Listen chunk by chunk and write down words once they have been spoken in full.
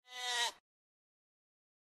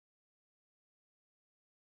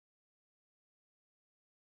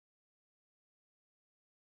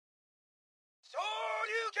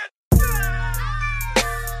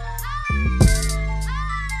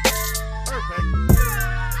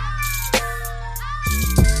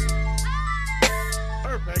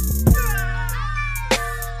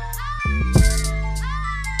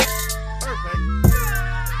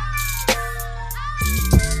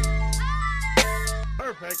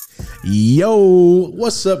Yo,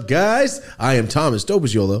 what's up, guys? I am Thomas Dope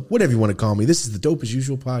as Yola, whatever you want to call me. This is the Dope as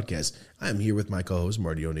Usual podcast. I am here with my co-host,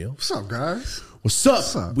 Marty O'Neill. What's up, guys?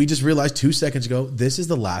 What's up? We just realized 2 seconds ago, this is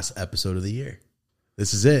the last episode of the year.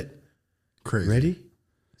 This is it. Crazy. Ready?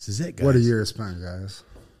 This is it, guys. What a year it's been, guys.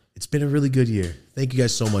 It's been a really good year. Thank you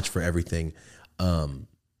guys so much for everything.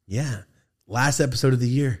 Last episode of the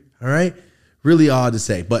year. All right? Really odd to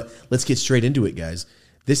say, but let's get straight into it, guys.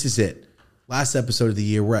 This is it. Last episode of the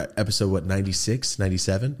year. We're at episode, 96,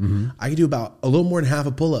 97? Mm-hmm. I can do about a little more than half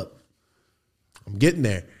a pull-up. I'm getting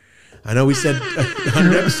there. I know we said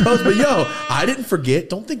 100 episodes, but yo, I didn't forget.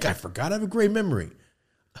 Don't think I forgot. I have a great memory.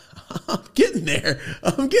 I'm getting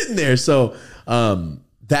there. So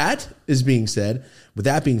that is being said. With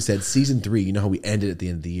that being said, season 3, you know how we ended at the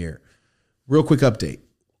end of the year. Real quick update.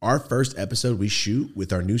 Our first episode we shoot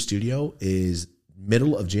with our new studio is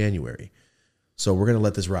middle of January. So we're going to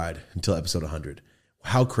let this ride until episode 100.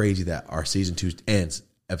 How crazy that our season 2 ends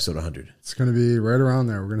episode 100. It's going to be right around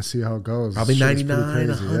there. We're going to see how it goes. Probably 99,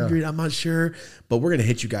 100. Yeah. I'm not sure. But we're going to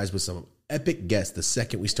hit you guys with some epic guests the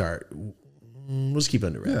second we start. We'll just keep it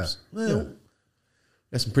under wraps. Yeah.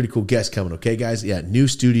 Got some pretty cool guests coming, okay, guys? Yeah, new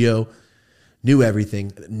studio, new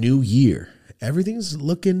everything, new year. Everything's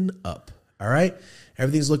looking up, all right?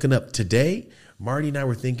 Everything's looking up. Today, Marty and I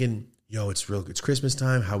were thinking, yo, it's Christmas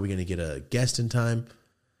time. How are we going to get a guest in time?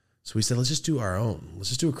 So we said, let's just do our own. Let's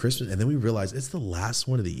just do a Christmas. And then we realized it's the last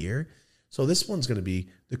one of the year. So this one's going to be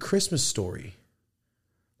the Christmas story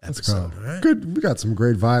episode. All right? Good. We got some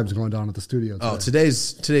great vibes going down at the studio today. Oh,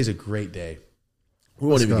 today's a great day. We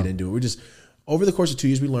won't even get into it. We're just, over the course of 2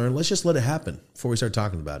 years, we learned, let's just let it happen before we start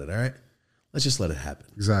talking about it, all right? Let's just let it happen.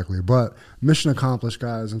 Exactly. But mission accomplished,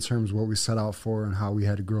 guys, in terms of what we set out for and how we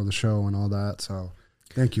had to grow the show and all that. So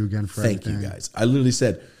thank you again for everything. Thank you, guys. I literally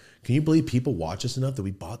said, can you believe people watch us enough that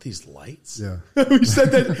we bought these lights? Yeah. We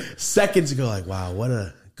said that seconds ago, like, wow, what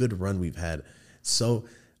a good run we've had. So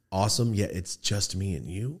awesome, yet it's just me and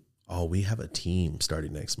you. Oh, we have a team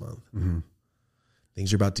starting next month. Mm-hmm.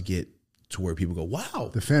 Things are about to get to where people go,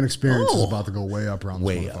 wow. The fan experience is about to go way up around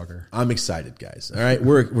this motherfucker. I'm excited, guys. All right,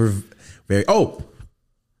 we're very, What?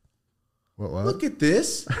 Look at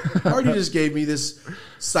this. Marty just gave me this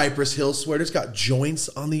Cypress Hill sweater. It's got joints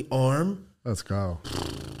on the arm. Let's go.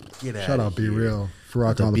 Shout out Be Real for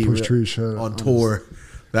rocking on the Push Tree show. On tour.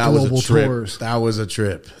 That was a trip. Tours. That was a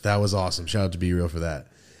trip. That was awesome. Shout out to Be Real for that.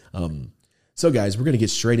 So, guys, we're going to get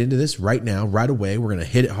straight into this right now, right away. We're going to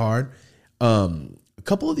hit it hard. A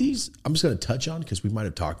couple of these I'm just going to touch on because we might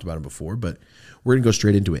have talked about them before, but we're going to go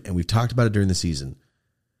straight into it. And we've talked about it during the season.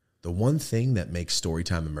 The one thing that makes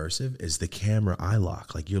Storytime immersive is the camera eye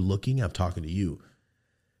lock. Like, you're looking, I'm talking to you.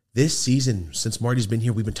 This season, since Marty's been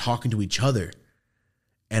here, we've been talking to each other.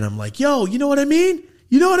 And I'm like, yo, you know what I mean?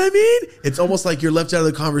 You know what I mean? It's almost like you're left out of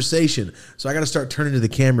the conversation. So I got to start turning to the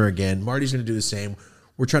camera again. Marty's going to do the same.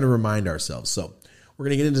 We're trying to remind ourselves. So we're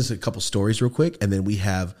going to get into a couple stories real quick. And then we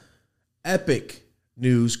have epic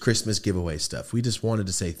news Christmas giveaway stuff. We just wanted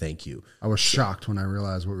to say thank you. I was shocked when I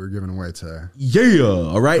realized what we were giving away today. Yeah.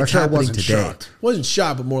 All right. It's happening today. Shocked. Wasn't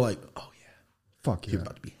shocked, but more like, oh yeah. Fuck yeah. You're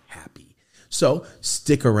about to be happy. So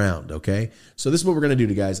stick around, okay? So this is what we're going to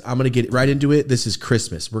do, guys. I'm going to get right into it. This is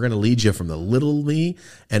Christmas. We're going to lead you from the little me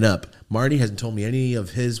and up. Marty hasn't told me any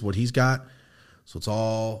of what he's got. So it's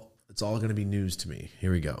all going to be news to me.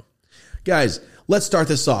 Here we go. Guys, let's start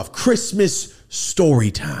this off. Christmas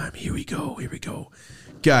story time. Here we go.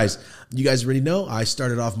 Guys, you guys already know I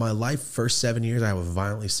started off my life, first 7 years, I was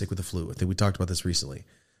violently sick with the flu. I think we talked about this recently.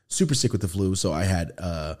 Super sick with the flu. So I had,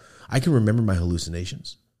 I can remember my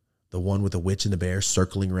hallucinations. The one with the witch and the bear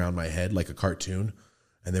circling around my head like a cartoon.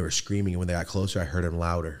 And they were screaming. And when they got closer, I heard them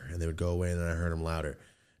louder. And they would go away and then I heard them louder.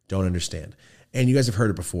 Don't understand. And you guys have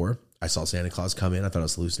heard it before. I saw Santa Claus come in. I thought I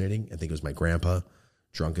was hallucinating. I think it was my grandpa,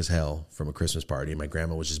 drunk as hell from a Christmas party. And my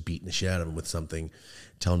grandma was just beating the shit out of him with something,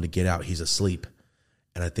 telling him to get out. He's asleep.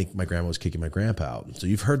 And I think my grandma was kicking my grandpa out. So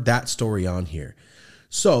you've heard that story on here.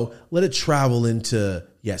 So let it travel into,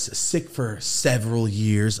 yes, sick for several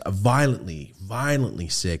years, violently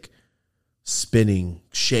sick, spinning,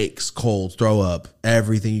 shakes, cold, throw up,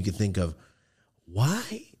 everything you can think of. Why?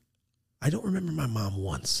 I don't remember my mom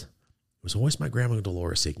once. It was always my grandma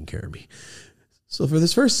Dolores taking care of me. So for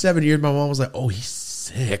this first 7 years, my mom was like, oh, he's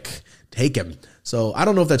sick. Take him. So I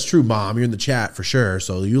don't know if that's true, Mom. You're in the chat for sure.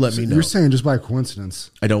 So you let me know. You're saying just by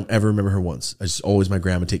coincidence. I don't ever remember her once. I just always my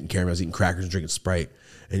grandma taking care of me. I was eating crackers and drinking Sprite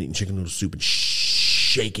and eating chicken noodle soup and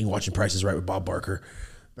shaking, watching Price is Right with Bob Barker.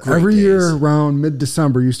 Great Every days. year around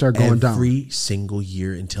mid-December, you start going down. Every single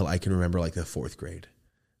year until I can remember like the 4th grade.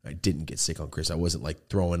 I didn't get sick on Christmas. I wasn't like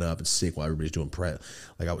throwing up and sick while everybody's doing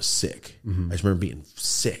like I was sick. I just remember being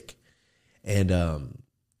sick. And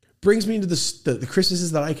brings me into the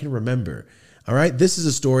Christmases that I can remember. All right, this is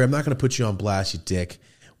a story. I'm not going to put you on blast, you dick.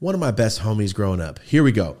 One of my best homies growing up. Here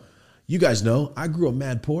we go. You guys know I grew up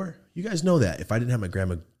mad poor. You guys know that. If I didn't have my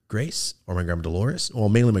grandma Grace or my grandma Dolores, well,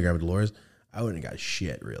 mainly my grandma Dolores, I wouldn't have got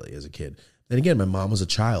shit really as a kid. Then again, my mom was a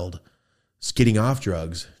child skidding off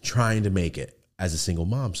drugs, trying to make it as a single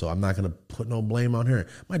mom. So I'm not going to put no blame on her.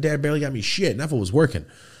 My dad barely got me shit, and that fool was working.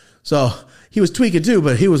 So he was tweaking too,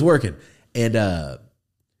 but he was working. And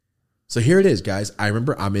so here it is, guys. I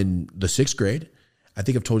remember I'm in the 6th grade. I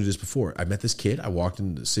think I've told you this before. I met this kid. I walked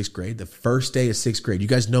into the 6th grade. The first day of 6th grade. You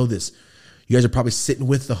guys know this. You guys are probably sitting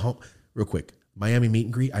with the home. Real quick. Miami meet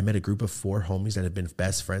and greet. I met a group of 4 homies that have been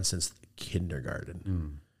best friends since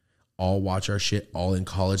kindergarten. All watch our shit. All in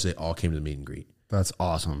college. They all came to the meet and greet. That's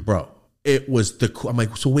awesome. Bro, it was I'm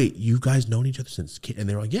like, so wait, you guys known each other since and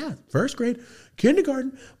they're like, yeah, 1st grade,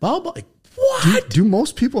 kindergarten, blah, blah. Like, what? Do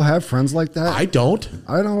most people have friends like that? I don't.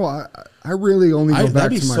 I don't. I really only go back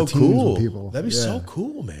to my teens with people. That'd be so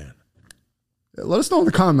cool, man. Let us know in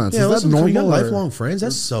the comments. Yeah, is that normal? You got lifelong friends?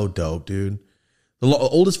 That's so dope, dude. The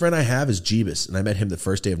oldest friend I have is Jeebus, and I met him the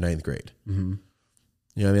first day of 9th grade. Mm-hmm.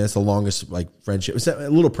 You know what I mean? That's the longest like friendship. It's a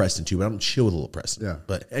little Preston too, but I'm chill with a little Preston. Yeah.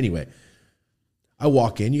 But anyway, I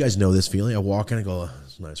walk in. You guys know this feeling. I walk in. I go,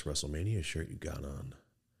 "It's a nice WrestleMania shirt you got on.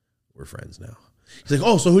 We're friends now." He's like,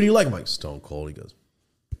 "Oh, so who do you like?" I'm like, "Stone Cold." He goes,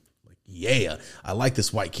 "Yeah, I like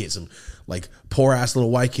this white kid. Some like poor ass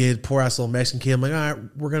little white kid, poor ass little Mexican kid." I'm like, "All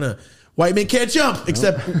right, white men can't jump,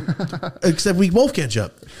 except we both can't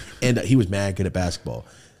jump." And he was mad good at basketball.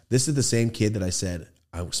 This is the same kid that I said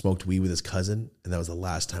I smoked weed with his cousin, and that was the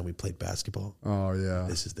last time we played basketball. Oh yeah,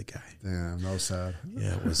 this is the guy. Damn, that was sad.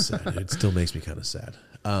 Yeah, it was sad. It still makes me kind of sad.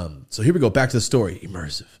 So here we go. Back to the story.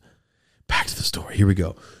 Immersive. Back to the story. Here we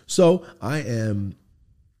go. So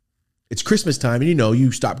it's Christmas time, and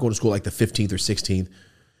you stop going to school like the 15th or 16th.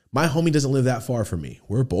 My homie doesn't live that far from me.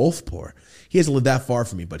 We're both poor. He doesn't live that far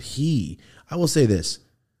from me, but I will say this.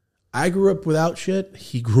 I grew up without shit.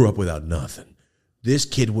 He grew up without nothing. This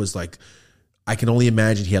kid was like, I can only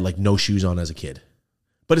imagine he had like no shoes on as a kid.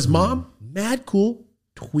 But his mom, mad cool,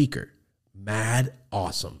 tweaker, mad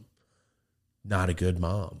awesome. Not a good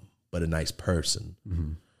mom, but a nice person.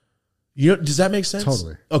 Mm-hmm. Does that make sense?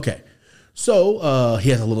 Totally. Okay. So he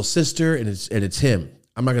has a little sister, and it's him.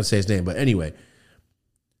 I'm not gonna say his name, but anyway,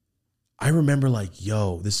 I remember like, do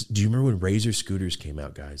you remember when Razor scooters came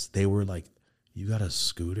out, guys? They were like, you got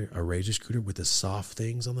a Razor scooter with the soft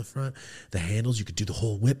things on the front, the handles, you could do the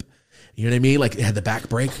whole whip. You know what I mean? Like it had the back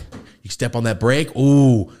brake. You step on that brake.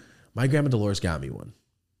 Ooh, my grandma Dolores got me one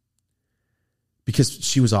because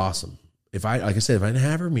she was awesome. Like I said, if I didn't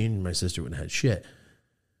have her, me and my sister wouldn't have had shit.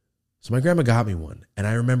 So my grandma got me one. And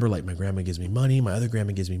I remember like my grandma gives me money. My other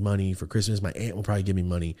grandma gives me money for Christmas. My aunt will probably give me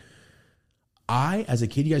money. As a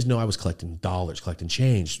kid, you guys know I was collecting dollars, collecting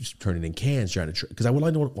change, just turning in cans, trying to, because I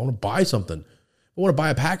want to buy something. I want to buy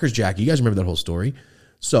a Packers jacket. You guys remember that whole story.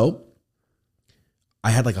 So I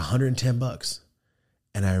had like $110.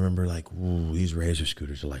 And I remember like, ooh, these Razor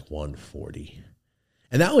scooters are like $140.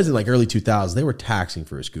 And that was in like early 2000s. They were taxing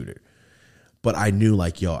for a scooter. But I knew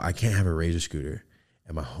like, I can't have a Razor scooter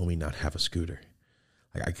and my homie not have a scooter.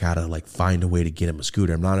 Like I gotta like find a way to get him a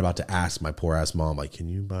scooter. I'm not about to ask my poor ass mom, like, can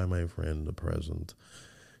you buy my friend a present?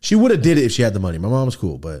 She would have did it if she had the money. My mom was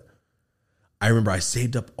cool, but I remember I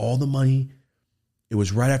saved up all the money. It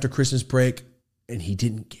was right after Christmas break, and he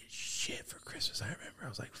didn't get shit for Christmas. I remember I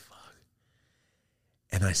was like, fuck.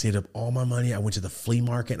 And I saved up all my money. I went to the flea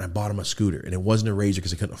market and I bought him a scooter. And it wasn't a Razor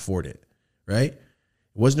because I couldn't afford it. Right? It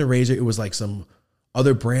wasn't a Razor. It was like some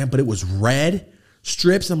other brand, but it was red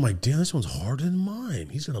strips. I'm like, damn, this one's harder than mine.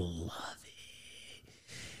 He's going to love it.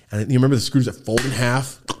 And you remember the scooters that fold in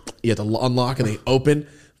half? You have to unlock and they open.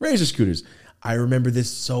 Razor scooters. I remember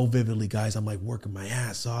this so vividly, guys. I'm like working my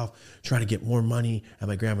ass off, trying to get more money at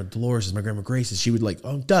my grandma Dolores' my grandma Grace's. She would like,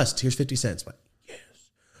 oh, Dust, here's 50 cents. I'm like, yes.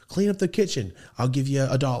 Clean up the kitchen. I'll give you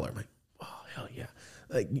 $1. I'm like, oh, hell yeah.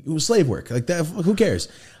 Like, it was slave work. Like that. Who cares?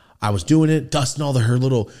 I was doing it, dusting all her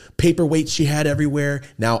little paperweights she had everywhere.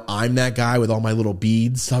 Now I'm that guy with all my little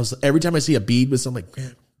beads. Every time I see a bead with something,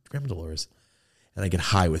 like, Grandma Dolores. And I get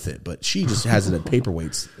high with it. But she just has it at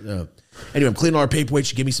paperweights. Anyway, I'm cleaning all our paperweight.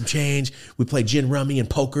 She gave me some change. We played gin rummy and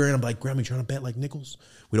poker. And I'm like, Grandma, you trying to bet like nickels?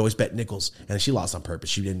 We'd always bet nickels. And she lost on purpose.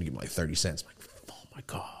 She didn't give me like 30 cents. I'm like, oh my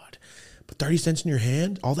God. But 30 cents in your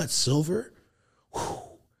hand, all that silver,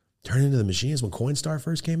 turned into the machines. When Coinstar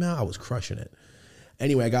first came out, I was crushing it.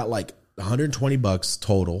 Anyway, I got like $120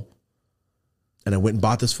 total. And I went and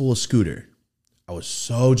bought this fool a scooter. I was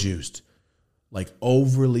so juiced. Like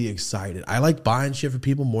overly excited. I like buying shit for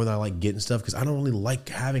people more than I like getting stuff because I don't really like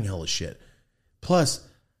having hella shit. Plus,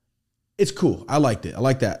 it's cool. I liked it. I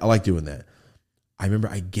like that. I like doing that. I remember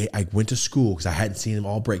I went to school because I hadn't seen him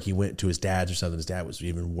all break. He went to his dad's or something. His dad was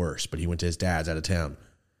even worse, but he went to his dad's out of town.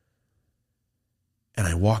 And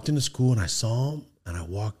I walked into school and I saw him and I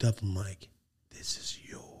walked up and I'm like, this is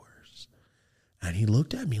yours. And he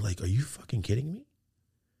looked at me like, are you fucking kidding me?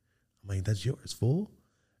 I'm like, that's yours, fool.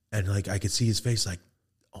 And like I could see his face like,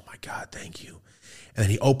 oh my God, thank you. And then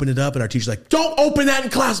he opened it up and our teacher's like, don't open that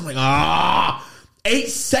in class. I'm like, 8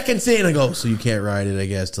 seconds in. I go, so you can't ride it, I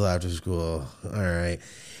guess, till after school. All right.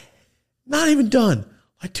 Not even done.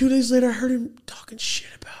 Like 2 days later, I heard him talking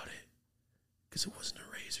shit about it because it wasn't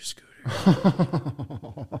a Razor scooter.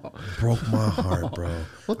 Broke my heart, bro.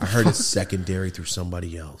 I heard it secondary through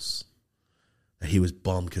somebody else. That he was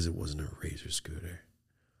bummed because it wasn't a Razor scooter.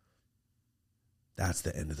 That's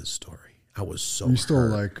the end of the story. I was so You still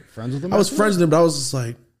hurt. like friends with him? I was friends with him, but I was just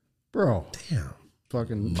like, bro, damn,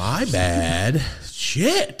 fucking my bad.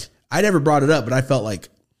 Shit. I never brought it up, but I felt like,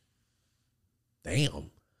 damn.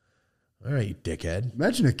 All right, you dickhead.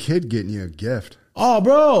 Imagine a kid getting you a gift. Oh,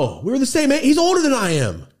 bro, we were the same age. He's older than I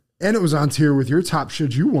am. And it was on tier with your top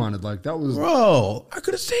shit you wanted. Like that was. Bro, I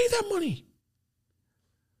could have saved that money.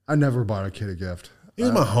 I never bought a kid a gift. He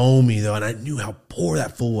was my homie, though, and I knew how poor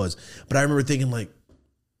that fool was. But I remember thinking, like,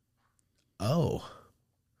 oh,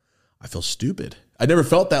 I feel stupid. I never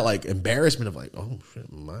felt that, like, embarrassment of, like, oh,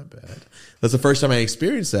 shit, my bad. That's the first time I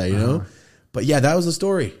experienced that, you know? But, yeah, that was the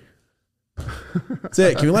story. That's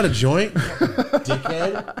it. Can we let a joint?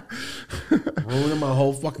 Dickhead. Ruining my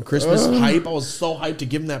whole fucking Christmas hype. I was so hyped to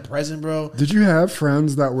give him that present, bro. Did you have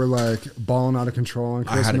friends that were, like, balling out of control on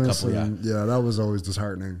Christmas? I had a couple, yeah, that was always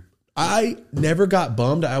disheartening. I never got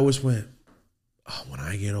bummed. I always went, oh, when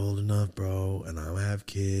I get old enough, bro, and I have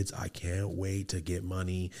kids, I can't wait to get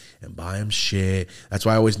money and buy them shit. That's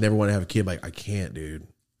why I always never want to have a kid. Like, I can't, dude.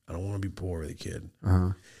 I don't want to be poor with a kid.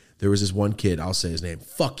 There was this one kid, I'll say his name,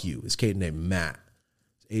 fuck you. This kid named Matt.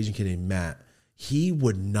 This Asian kid named Matt. He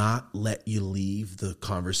would not let you leave the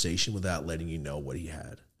conversation without letting you know what he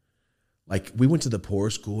had. Like, we went to the poor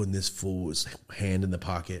school, and this fool was hand in the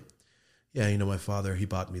pocket. Yeah, you know, my father, he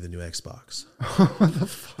bought me the new Xbox. What the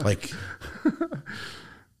fuck? Like,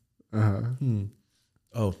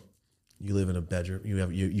 oh, you live in a bedroom.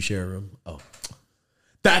 You share a room. Oh,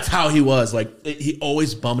 that's how he was. Like, he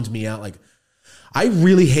always bummed me out. Like, I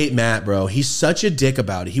really hate Matt, bro. He's such a dick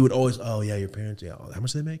about it. He would always, oh yeah, your parents, yeah. How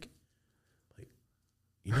much do they make? Like,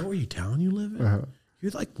 you know where you town you live in?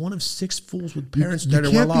 You're like one of 6 fools with parents that are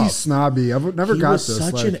well off. You can't be snobby. I've never got this. He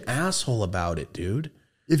was such an asshole about it, dude.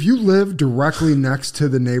 If you live directly next to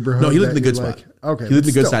the neighborhood. No, he lived in the good spot. Okay. He lived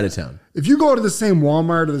in the good side of town. If you go to the same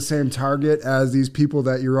Walmart or the same Target as these people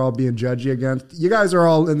that you're all being judgy against, you guys are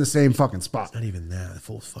all in the same fucking spot. It's not even that. The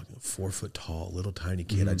full fucking 4 foot tall, little tiny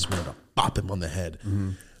kid. I just wanted to bop him on the head.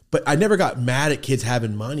 But I never got mad at kids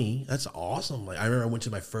having money. That's awesome. Like, I remember I went to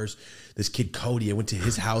this kid Cody. I went to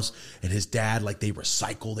his house and his dad, like, they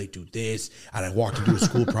recycle, they do this. And I walked into a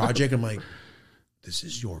school project. I'm like, this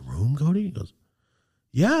is your room, Cody? He goes,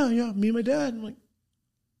 yeah, me and my dad. I'm like,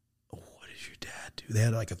 what does your dad do? They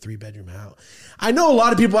had like a 3-bedroom house. I know a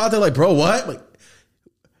lot of people out there like, bro, what? Like,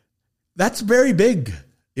 that's very big.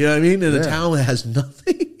 You know what I mean? In a town that has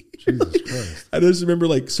nothing. Jesus Christ. I just remember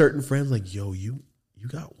like certain friends like, yo, you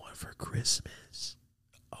got one for Christmas.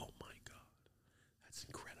 Oh my God. That's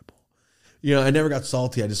incredible. You know, I never got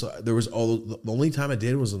salty. The only time I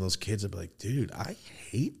did was when those kids would be like, dude, I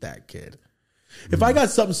hate that kid. If I got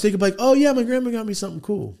something sick, I'd be like, oh, yeah, my grandma got me something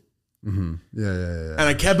cool. Yeah. And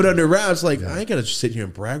I kept it under wraps. Like, I ain't going to sit here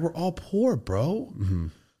and brag. We're all poor, bro.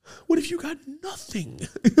 What if you got nothing?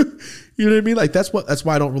 You know what I mean? Like, that's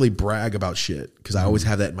why I don't really brag about shit. Because I always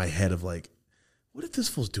have that in my head of like, what if this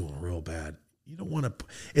fool's doing real bad? You don't want to.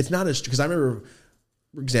 It's not as. Because I remember,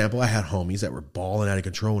 for example, I had homies that were balling out of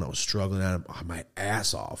control and I was struggling out of my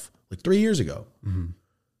ass off like 3 years ago.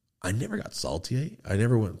 I never got salty. I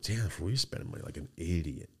never went, damn, we spending money like an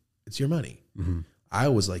idiot. It's your money. I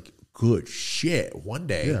was like, good shit. One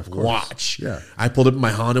day, watch. Yeah. I pulled up in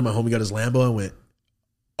my Honda. My homie got his Lambo. I went,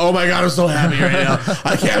 oh my God, I'm so happy right now.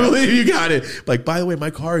 I can't believe you got it. Like, by the way,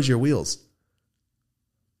 my car is your wheels.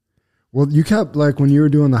 Well, you kept, like, when you were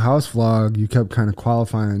doing the house vlog, you kept kind of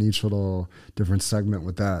qualifying each little different segment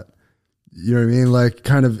with that. You know what I mean? Like,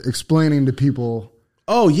 kind of explaining to people.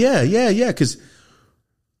 Oh, yeah. Because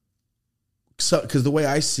the way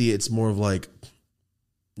I see it, it's more of like,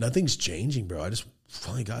 nothing's changing, bro. I just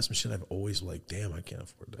finally got some shit I've always like, damn, I can't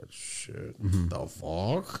afford that shit. The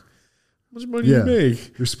fuck? How much money do you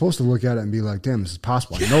make? You're supposed to look at it and be like, damn, this is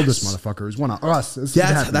possible. I know this motherfucker is one of us.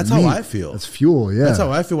 That's how I feel. It's fuel, yeah. That's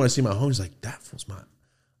how I feel when I see my homies like, that fool's mine.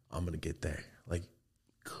 I'm going to get there. Like,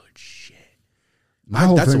 good shit. My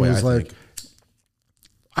whole thing was like,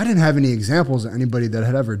 I didn't have any examples of anybody that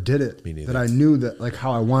had ever did it that I knew that, like,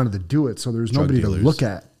 how I wanted to do it. So there's nobody to look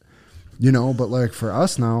at, you know. But like for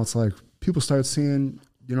us now, it's like people start seeing,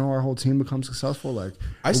 you know, our whole team become successful. Like,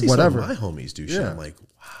 I see whatever. some of my homies do shit. I'm like,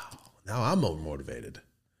 wow, now I'm more motivated.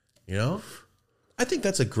 You know, I think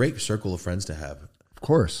that's a great circle of friends to have. Of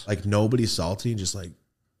course, like nobody's salty and just like,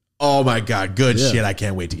 oh my god, good shit. I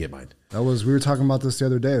can't wait to get mine. We were talking about this the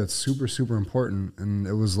other day. It's super, super important, and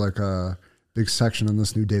it was like a big section in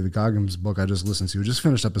this new David Goggins book I just listened to. Just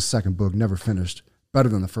finished up his second book, never finished. Better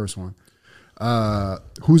than the first one.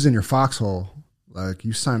 Who's in your foxhole? Like,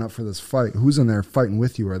 you sign up for this fight. Who's in there fighting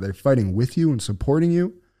with you? Are they fighting with you and supporting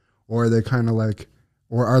you? Or are they kind of like,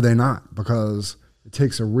 or are they not? Because it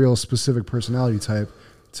takes a real specific personality type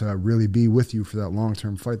to really be with you for that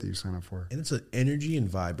long-term fight that you sign up for. And it's an energy and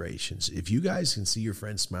vibrations. If you guys can see your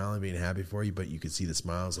friend smiling, being happy for you, but you can see the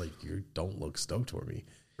smiles, like, you don't look stoked toward me.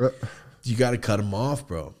 You got to cut them off,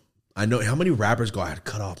 bro. I know how many rappers go, I had to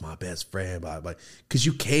cut off my best friend, because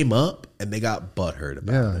you came up and they got butthurt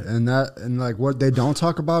about it. And like what they don't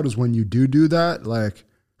talk about is when you do that, like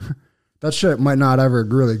that shit might not ever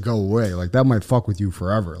really go away. Like that might fuck with you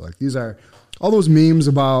forever. Like these are all those memes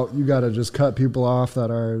about you got to just cut people off that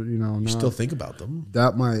are, you know, you still think about them.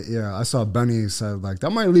 That might, I saw Benny said like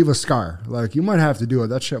that might leave a scar. Like you might have to do it.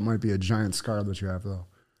 That shit might be a giant scar that you have though.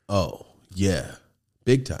 Oh yeah.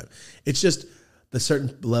 Big time. It's just the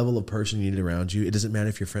certain level of person you need around you. It doesn't matter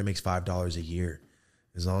if your friend makes $5 a year,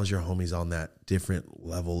 as long as your homie's on that different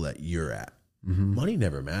level that you're at. Money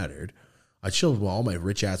never mattered. I chilled with all my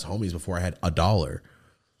rich ass homies before I had $1.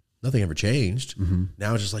 Nothing ever changed.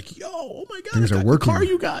 Now it's just like, yo, oh my god, things I got are working. the car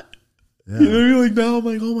you got. Yeah. You know, you're like, now I'm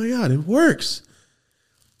like, oh my god, it works.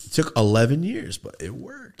 It took 11 years, but it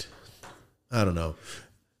worked. I don't know.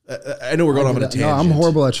 I know we're going off on a tangent. No, I'm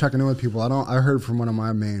horrible at checking in with people. I heard from one of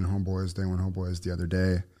my main homeboys, Day One Homeboys, the other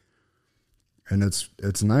day, and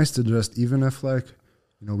it's nice to just, even if like,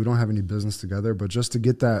 you know, we don't have any business together, but just to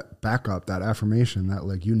get that backup, that affirmation that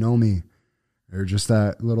like, you know me, or just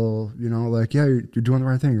that little, you know, like, yeah, you're doing the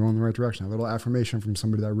right thing, you're going in the right direction. A little affirmation from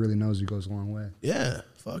somebody that really knows you goes a long way. Yeah,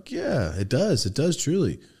 fuck yeah, it does. It does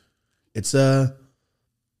truly. It's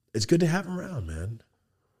good to have them around, man.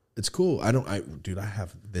 It's cool. I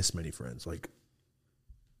have this many friends, like,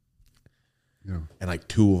 and like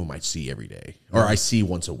 2 of them I see every day, or I see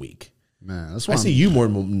once a week. Man, that's why I see you more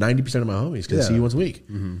than 90% of my homies because I see you once a week.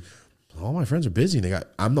 All my friends are busy.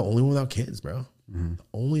 I'm the only one without kids, bro. The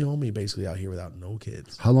only homie basically out here without no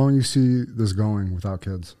kids. How long you see this going without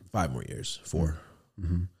kids? 5 more years. 4.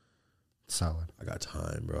 Solid. I got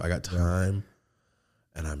time, bro. I got time,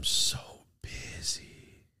 and I'm so busy.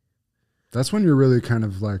 That's when you're really kind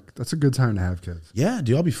of like, that's a good time to have kids. Yeah,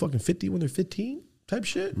 do y'all be fucking 50 when they're 15 type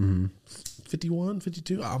shit? 51,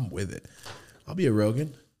 52? I'm with it. I'll be a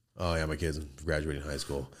Rogan. Oh, yeah, my kids are graduating high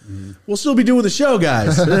school. We'll still be doing the show,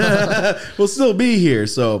 guys. We'll still be here.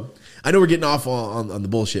 So I know we're getting off on the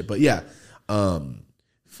bullshit, but yeah.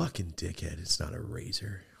 Fucking dickhead. It's not a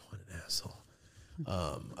razor. What an asshole.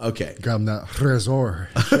 Okay. Got him that razor.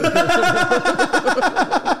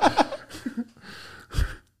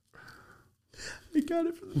 I got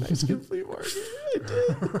it from the Mexican flea market. I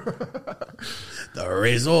did. The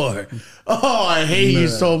razor. Oh, I hate you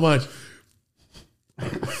so much.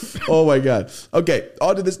 Oh my God. Okay,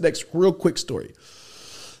 on to this next real quick story.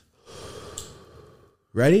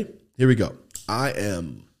 Ready? Here we go. I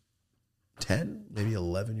am 10, maybe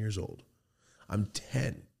 11 years old. I'm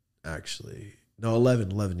 10, actually. No,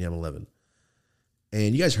 11. Yeah, I'm 11.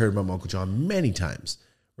 And you guys heard about my Uncle John many times,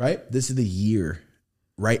 right? This is the year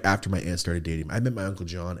right after my aunt started dating. I met my Uncle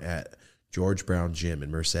John at George Brown Gym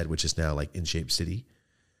in Merced, which is now like In Shape City.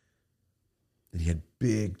 And he had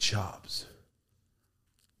big chops.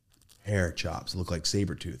 Hair chops. It looked like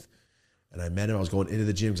Sabretooth. And I met him. I was going into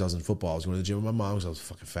the gym because I was in football. I was going to the gym with my mom because I was a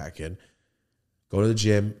fucking fat kid. Go to the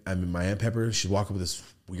gym. I mean, my Aunt Pepper, she'd walk up with this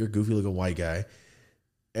weird, goofy looking white guy.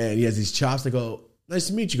 And he has these chops. I go, nice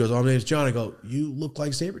to meet you. He goes, oh, my name's John. I go, you look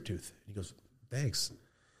like Sabretooth. He goes, thanks.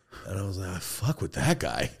 And I was like, I fuck with that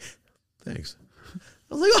guy. Thanks.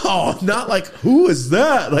 I was like, oh, not like, who is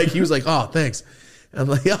that? Like, he was like, oh, thanks. I'm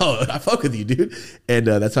like, oh, I fuck with you, dude. And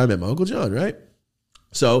that's how I met my Uncle John, right?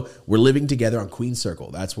 So we're living together on Queen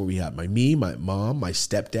Circle. That's where we have my mom, my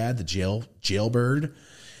stepdad, the jailbird,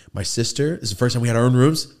 my sister. This is the first time we had our own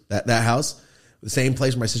rooms, that house. The same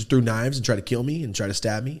place where my sister threw knives and tried to kill me and tried to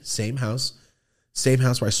stab me. Same house. Same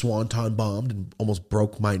house where I swanton bombed and almost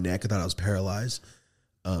broke my neck. I thought I was paralyzed.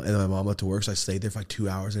 And then my mom went to work, so I stayed there for like 2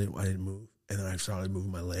 hours. I didn't move. And then I started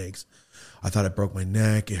moving my legs. I thought I broke my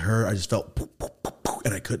neck. It hurt. I just felt poop, poop, poop, poop,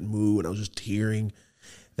 and I couldn't move, and I was just tearing.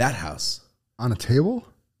 That house. On a table?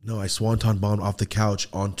 No, I swanton bombed off the couch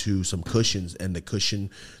onto some cushions, and the cushion,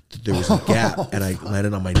 there was a gap, and I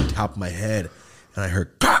landed on my top of my head, and I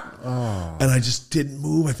heard, and I just didn't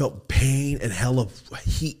move. I felt pain and hell of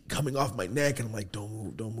heat coming off my neck, and I'm like, don't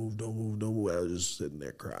move, don't move, don't move, don't move. I was just sitting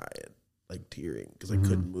there crying, like tearing, because I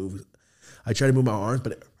couldn't move. I tried to move my arms,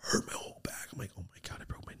 but it hurt my whole back. I'm like, oh my God, I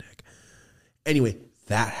broke my neck. Anyway,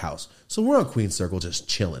 that house. So we're on Queen Circle just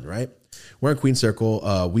chilling, right? We're on Queen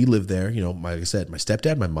Circle. We live there. You know, like I said, my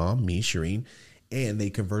stepdad, my mom, me, Shireen, and they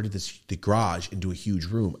converted the garage into a huge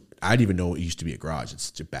room. I didn't even know it used to be a garage. It's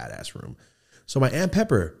such a badass room. So my Aunt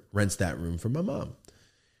Pepper rents that room from my mom.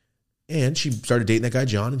 And she started dating that guy,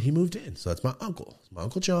 John, and he moved in. So that's my uncle. My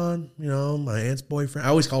Uncle John, you know, my aunt's boyfriend. I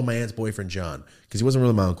always called my aunt's boyfriend John because he wasn't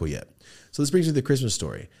really my uncle yet. So this brings me to the Christmas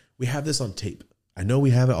story. We have this on tape. I know we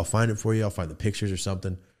have it. I'll find it for you. I'll find the pictures or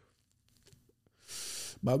something.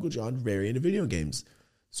 My Uncle John, very into video games.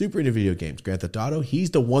 Super into video games. Grand Theft Auto.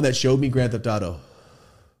 He's the one that showed me Grand Theft Auto.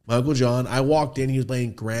 My Uncle John, I walked in, he was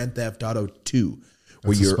playing Grand Theft Auto 2.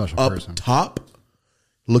 Where you're up top,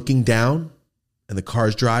 looking down, and the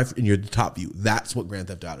cars drive, and you're the top view. That's what Grand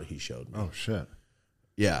Theft Auto he showed me. Oh, shit.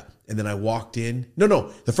 Yeah. And then I walked in.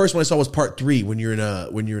 No. The first one I saw was part 3 when you're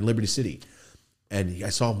in Liberty City. And I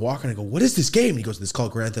saw him walking. I go, what is this game? And he goes, this is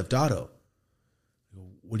called Grand Theft Auto. I go,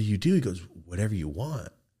 what do you do? He goes, whatever you want.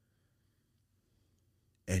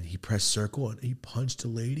 And he pressed circle and he punched a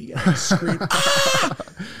lady. And I screamed, ah!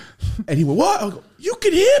 And he went, what? I go, you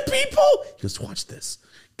can hit people? He goes, watch this.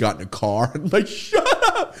 Got in a car and I'm like, shut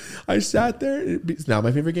up. I sat there. It's now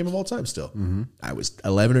my favorite game of all time still. Mm-hmm. I was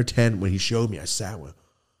 11 or 10 when he showed me. I sat with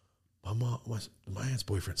my aunt's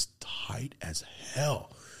boyfriend's tight as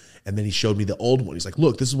hell. And then he showed me the old one. He's like,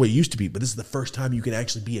 look, this is what it used to be, but this is the first time you can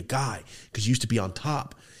actually be a guy because you used to be on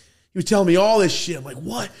top. He was telling me all this shit. I'm like,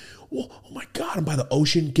 what? Oh my God. I'm by the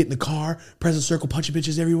ocean, get in the car, pressing circle, punching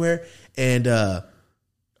bitches everywhere. And I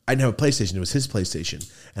didn't have a PlayStation. It was his PlayStation.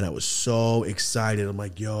 And I was so excited. I'm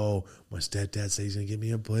like, yo, my stepdad said he's going to give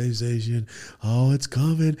me a PlayStation. Oh, it's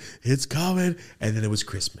coming. It's coming. And then it was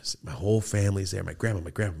Christmas. My whole family's there. My grandma,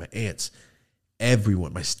 my aunts,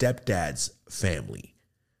 everyone, my stepdad's family.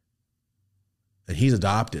 And he's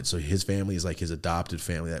adopted. So his family is like his adopted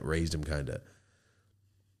family that raised him kind of.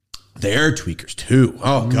 They're tweakers too.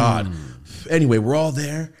 Oh, God. Anyway, we're all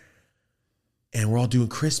there. And we're all doing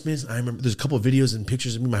Christmas. I remember there's a couple of videos and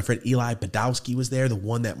pictures of me. My friend Eli Podolsky was there, the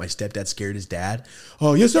one that my stepdad scared his dad.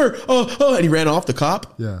 Oh, yes, sir. Oh, and he ran off, the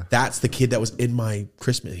cop. Yeah. That's the kid that was in my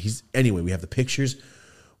Christmas. Anyway, we have the pictures.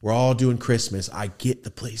 We're all doing Christmas. I get the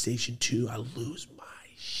PlayStation 2. I lose my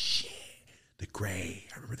shit. The gray.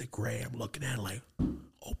 I remember the gray. I'm looking at it like,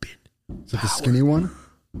 open. Is it the skinny one?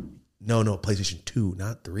 No, PlayStation 2,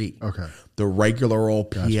 not 3. Okay. The regular old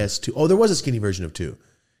PS2. Oh, there was a skinny version of 2.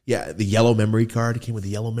 Yeah, the yellow memory card. It came with the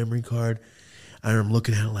yellow memory card. And I'm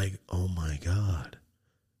looking at it like, oh my God,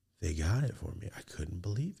 they got it for me. I couldn't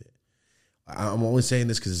believe it. I'm only saying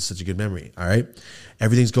this because it's such a good memory. All right.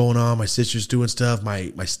 Everything's going on. My sister's doing stuff.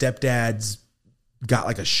 My stepdad's got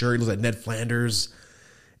like a shirt. It looks like Ned Flanders.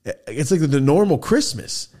 It's like the normal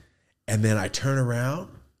Christmas. And then I turn around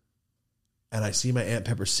and I see my Aunt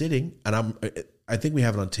Pepper sitting, and I think we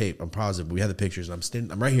have it on tape. I'm positive. But we have the pictures.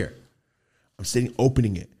 And I'm right here. I'm sitting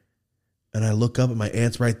opening it. And I look up and my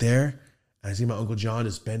aunt's right there. And I see my Uncle John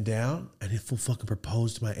just bend down and he full fucking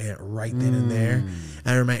proposed to my aunt right then and there. And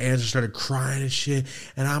I remember my aunt just started crying and shit.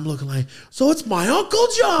 And I'm looking like, so it's my Uncle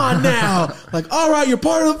John now. Like, all right, you're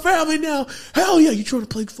part of the family now. Hell yeah, you trying to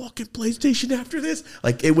play fucking PlayStation after this?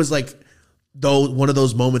 Like, it was like one of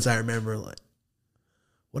those moments I remember, like,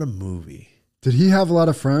 what a movie. Did he have a lot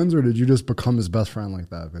of friends or did you just become his best friend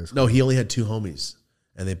like that, basically? No, he only had 2 homies.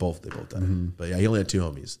 And they both died. Mm-hmm. But yeah, he only had 2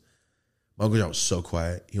 homies. My Uncle John was so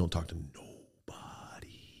quiet. He don't talk to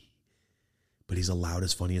nobody. But he's the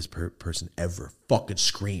loudest, funniest person ever. Fucking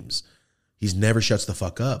screams. He's never shuts the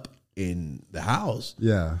fuck up in the house.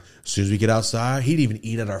 Yeah. As soon as we get outside, he'd even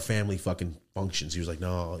eat at our family fucking functions. He was like,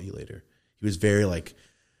 no, I'll eat later. He was very like,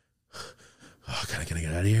 oh, can I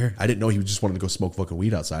get out of here? I didn't know he just wanted to go smoke fucking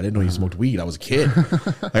weed outside. I didn't know he smoked weed. I was a kid.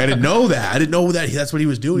 Like, I didn't know that. I didn't know that that's what he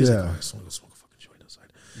was doing. He's like, oh, I just want to go smoke a fucking joint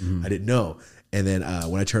outside. I didn't know. And then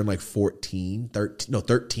when I turned like 13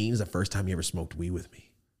 is the first time he ever smoked weed with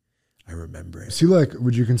me. I remember it. Is he like,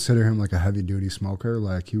 would you consider him like a heavy duty smoker?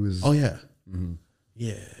 Like he was. Oh, yeah.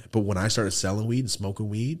 Yeah. But when I started selling weed and smoking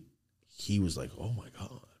weed, he was like, oh my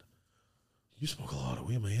God, you smoke a lot of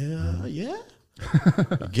weed. I'm like, yeah.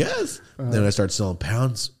 I guess. Then I started selling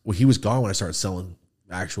pounds. Well, he was gone when I started selling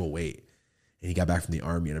actual weight. And he got back from the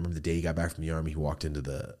army. And I remember the day he got back from the army, he walked into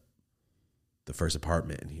the first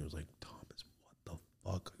apartment and he was like, Thomas, what the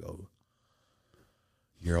fuck? I go,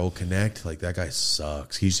 your old connect? Like, that guy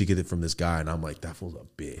sucks. He used to get it from this guy. And I'm like, that fool's a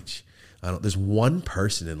bitch. There's one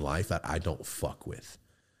person in life that I don't fuck with.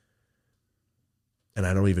 And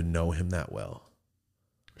I don't even know him that well.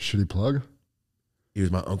 Should he plug? He was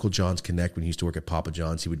my Uncle John's connect when he used to work at Papa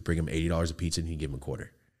John's. He would bring him $80 a pizza and he'd give him a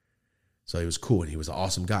quarter. So he was cool and he was an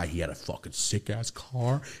awesome guy. He had a fucking sick ass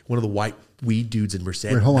car. One of the white weed dudes in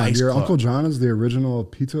Mercedes. Wait, hold on. Nice Your car. Uncle John is the original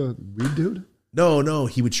pizza weed dude? No.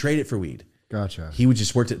 He would trade it for weed. Gotcha. He would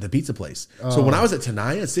just work at the pizza place. So when I was at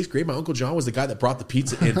Tenaya in 6th grade, my Uncle John was the guy that brought the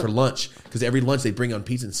pizza in for lunch. Because every lunch they'd bring on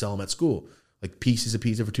pizza and sell them at school. Like pieces of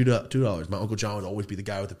pizza for $2. My Uncle John would always be the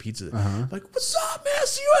guy with the pizza. Like, what's up, man?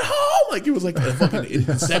 See you at home. Like, it was like a fucking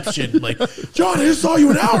inception. Like, John, I just saw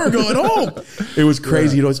you an hour ago at home. It was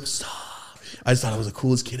crazy. He'd always stop. I just thought I was the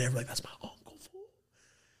coolest kid ever. Like, that's my uncle.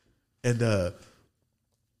 And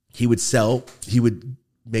he would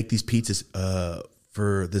make these pizzas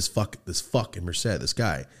for this fuck in Merced, this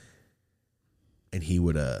guy. And he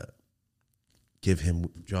would give him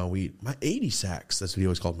John weed. My 80 sacks. That's what he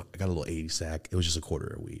always called me. I got a little 80 sack. It was just a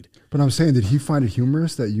quarter of weed. But I'm saying, did he find it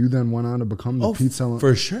humorous that you then went on to become the pizza seller?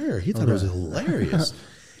 For sure. He thought it was hilarious.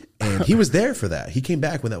 And he was there for that. He came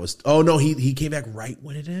back when that was, he came back right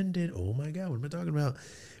when it ended. Oh my God, what am I talking about?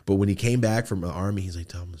 But when he came back from the army, he's like,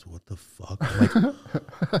 Thomas, what the fuck? I'm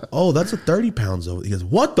like, oh, that's a 30 pounds over. He goes,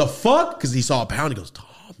 what the fuck? Because he saw a pound. He goes,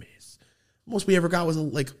 Thomas, most we ever got was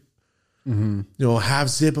a half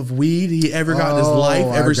zip of weed he ever got in his life,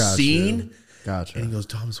 ever seen. Gotcha. And he goes,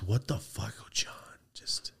 Thomas, what the fuck? Oh, John,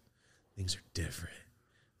 just things are different.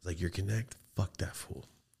 It's like, you're connect. Fuck that fool.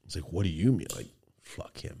 It's like, what do you mean? Like,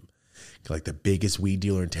 fuck him. Like the biggest weed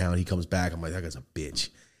dealer in town. He comes back. I'm like, that guy's a bitch.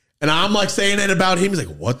 And I'm like saying that about him. He's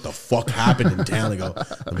like, what the fuck happened in town? I go,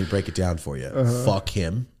 let me break it down for you. Fuck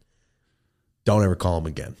him. Don't ever call him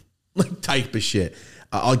again. Like, type of shit.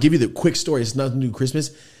 I'll give you the quick story. It's nothing to do with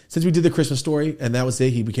Christmas. Since we did the Christmas story and that was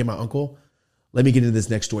it, he became my uncle. Let me get into this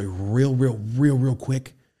next story real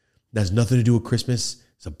quick. That has nothing to do with Christmas.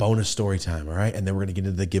 It's a bonus story time, all right? And then we're going to get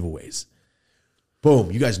into the giveaways.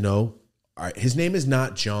 Boom. You guys know. All right. His name is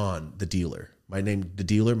not John, the dealer.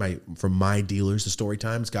 From My Dealers, the story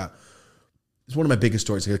time. It's one of my biggest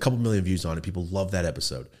stories. I got a couple million views on it. People love that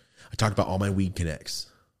episode. I talked about all my weed connects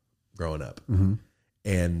growing up.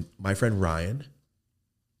 And my friend Ryan,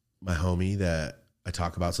 my homie that I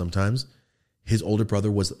talk about sometimes, his older brother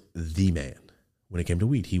was the man when it came to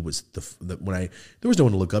weed. He was there was no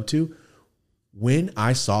one to look up to. When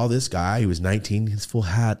I saw this guy, he was 19, his fool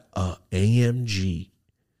had a AMG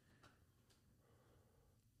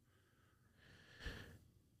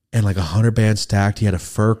and like 100 bands stacked. He had a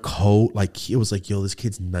fur coat. Like, it was like, yo, this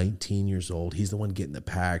kid's 19 years old. He's the one getting the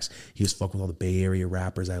packs. He was fucking with all the Bay Area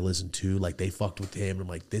rappers I listened to. Like, they fucked with him. I'm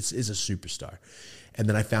like, this is a superstar. And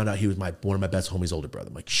then I found out he was one of my best homies' older brother.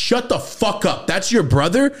 I'm like, shut the fuck up. That's your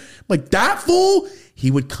brother? I'm like, that fool?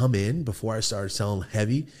 He would come in before I started selling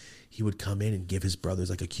heavy. He would come in and give his brothers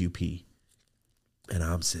like a QP. And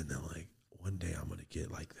I'm sitting there like, one day I'm going to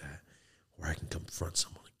get like that where I can confront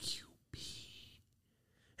someone like QP.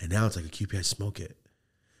 And now it's like a QP, I smoke it.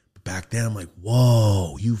 But back then I'm like,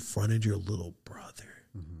 whoa, you fronted your little brother.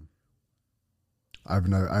 I've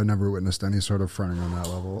never witnessed any sort of fronting on that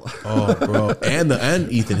level. Oh, bro. And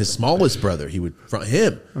Ethan, his smallest brother, he would front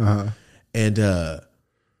him. And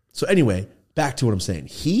so anyway, back to what I'm saying.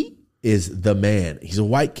 He is the man. He's a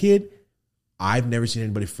white kid. I've never seen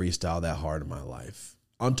anybody freestyle that hard in my life.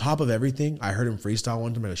 On top of everything, I heard him freestyle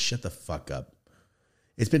one time. I go, shut the fuck up.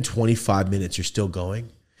 It's been 25 minutes. You're still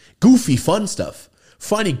going? Goofy, fun stuff.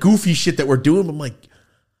 Funny, goofy shit that we're doing. I'm like,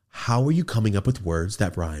 how are you coming up with words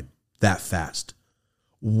that rhyme that fast?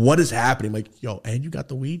 What is happening? I'm like, yo, and you got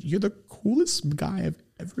the weed? You're the coolest guy I've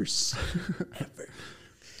ever seen.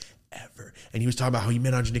 Ever. And he was talking about how you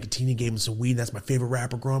met Andre Nicotine and gave him some weed. And that's my favorite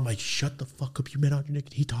rapper growing. I'm like, shut the fuck up. You met Andre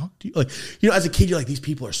Nicotine. He talked to you? Like, you know, as a kid, you're like, these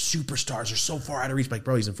people are superstars. They're so far out of reach. I'm like,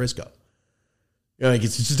 bro, he's in Frisco. You know, like,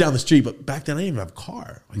 it's just down the street. But back then, I didn't even have a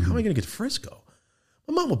car. Like, how am I going to get to Frisco?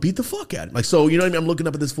 my mom will beat the fuck out of him. Like, so, you know what I mean? I'm looking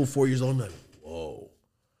up at this fool 4 years old. I'm like, whoa.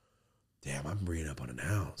 Damn, I'm bringing up on an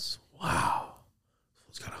ounce. Wow.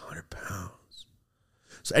 He's got 100 pounds.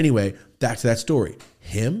 So anyway, back to that story.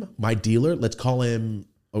 Him, my dealer, let's call him,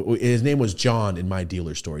 his name was John in my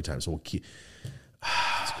dealer story time. So we'll keep,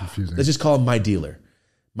 It's confusing. let's just call him my dealer.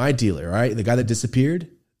 My dealer, all right? The guy that disappeared.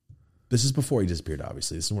 This is before he disappeared,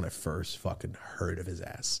 obviously. This is when I first fucking heard of his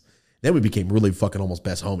ass. Then we became really fucking almost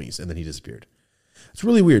best homies, and then he disappeared. It's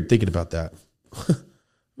really weird thinking about that.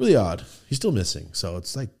 Really odd. He's still missing. So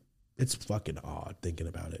it's like, it's fucking odd thinking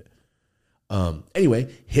about it.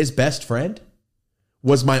 Anyway, his best friend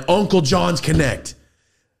was my Uncle John's Connect.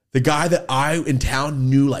 The guy that I in town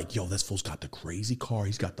knew, like, yo, this fool's got the crazy car.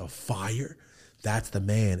 He's got the fire. That's the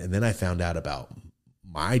man. And then I found out about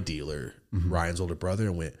my dealer, Ryan's older brother,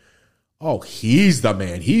 and went, oh, he's the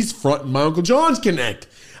man. He's fronting my Uncle John's Connect.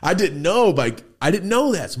 I didn't know, like, I didn't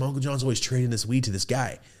know that. So my Uncle John's always trading this weed to this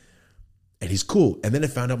guy. And he's cool. And then I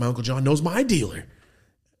found out my Uncle John knows my dealer.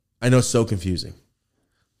 I know it's so confusing.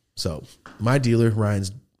 So my dealer,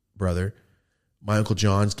 Ryan's brother, my Uncle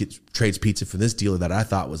John's trades pizza for this dealer that I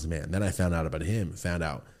thought was the man. Then I found out about him, found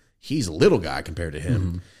out he's a little guy compared to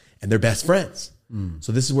him. And they're best friends.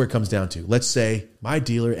 So this is where it comes down to. Let's say my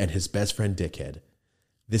dealer and his best friend, Dickhead.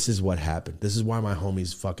 This is what happened. This is why my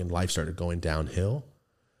homie's fucking life started going downhill.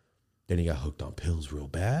 Then he got hooked on pills real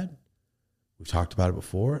bad. We've talked about it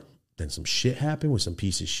before. Then some shit happened with some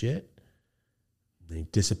piece of shit. Then he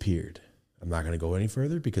disappeared. I'm not going to go any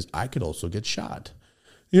further because I could also get shot.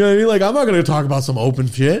 You know what I mean? Like, I'm not going to talk about some open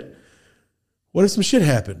shit. What if some shit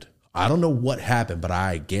happened? I don't know what happened, but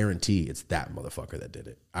I guarantee it's that motherfucker that did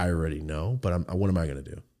it. I already know, but what am I going to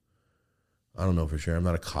do? I don't know for sure. I'm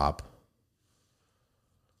not a cop.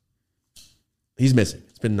 He's missing.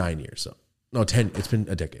 It's been 9 years. So no, 10. It's been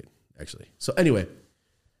a decade, actually. So anyway,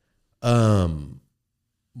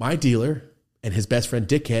 my dealer and his best friend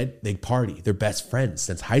Dickhead, they party. They're best friends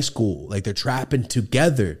since high school. Like, they're trapping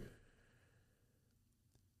together.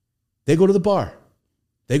 They go to the bar.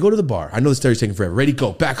 I know the story's taking forever. Ready,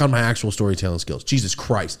 go. Back on my actual storytelling skills. Jesus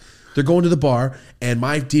Christ. They're going to the bar, and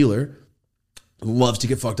my dealer loves to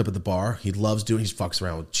get fucked up at the bar. He fucks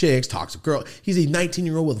around with chicks, talks to girls. He's a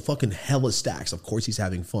 19-year-old with fucking hella stacks. Of course he's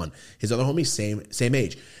having fun. His other homie, same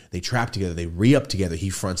age. They trap together. They re-up together. He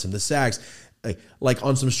fronts him the sags. Like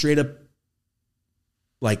on some straight up,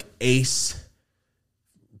 like Ace,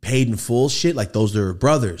 paid in full shit. Like those are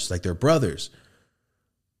brothers. Like they're brothers.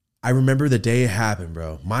 I remember the day it happened,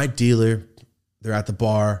 bro. My dealer, they're at the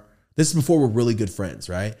bar. This is before we're really good friends,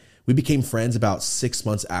 right? We became friends about 6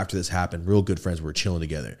 months after this happened. Real good friends. We were chilling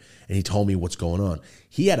together. And he told me what's going on.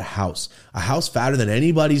 He had a house fatter than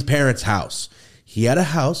anybody's parents' house. He had a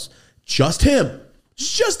house, just him.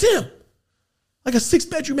 Like a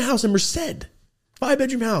 6-bedroom house in Merced.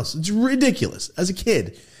 5-bedroom house. It's ridiculous as a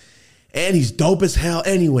kid. And he's dope as hell.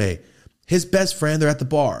 Anyway, his best friend, they're at the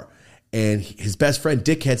bar. And his best friend,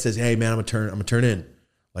 Dickhead, says, hey, man, I'm gonna turn in.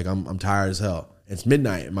 Like, I'm tired as hell. It's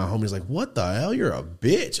midnight, and my homie's like, what the hell? You're a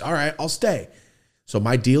bitch. All right, I'll stay. So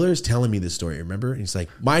my dealer is telling me this story, remember? And he's like,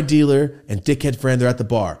 my dealer and Dickhead friend, they're at the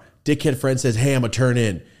bar. Dickhead friend says, hey, I'm going to turn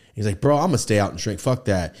in. He's like, bro, I'm going to stay out and drink. Fuck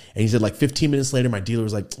that. And he said, like 15 minutes later, my dealer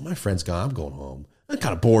was like, my friend's gone. I'm going home. I'm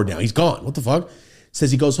kind of bored now. He's gone. What the fuck?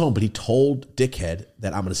 Says he goes home, but he told Dickhead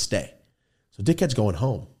that I'm going to stay. So Dickhead's going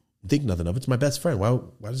home. Think nothing of it. It's my best friend. Why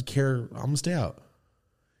does he care? I'm going to stay out.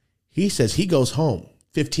 He says he goes home.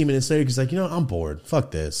 15 minutes later, he's like, you know, I'm bored.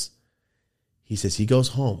 Fuck this. He says he goes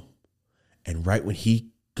home. And right when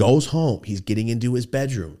he goes home, he's getting into his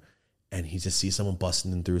bedroom. And he just sees someone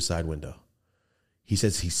busting in through a side window. He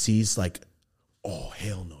says he sees like, oh,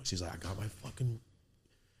 hell no. He's like, I got my fucking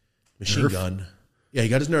machine gun. Yeah, he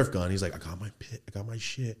got his Nerf gun. He's like, I got my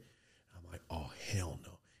shit. I'm like, oh, hell no.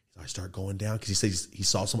 I start going down because he says he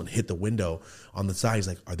saw someone hit the window on the side. He's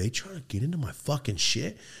like, are they trying to get into my fucking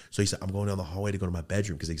shit? So he said, I'm going down the hallway to go to my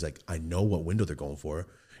bedroom because he's like, I know what window they're going for.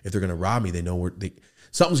 If they're going to rob me, they know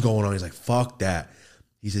something's going on. He's like, fuck that.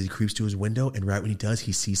 He says he creeps to his window, and right when he does,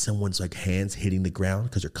 he sees someone's like hands hitting the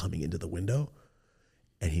ground because they're coming into the window.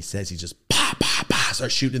 And he says he just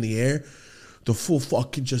starts shooting in the air. The fool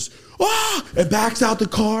fucking just, and backs out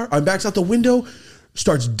the window,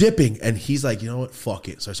 starts dipping, and he's like, you know what, fuck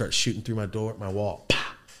it. So I start shooting through my wall.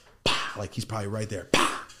 Like he's probably right there.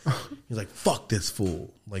 He's like, fuck this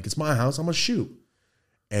fool. Like, it's my house, I'm gonna shoot.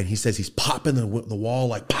 And he says he's popping the wall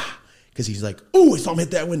like, because he's like, ooh, I saw him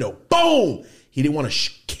hit that window. Boom! He didn't want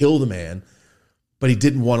to kill the man, but he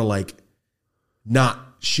didn't want to like not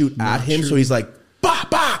shoot at him. So he's like, bah,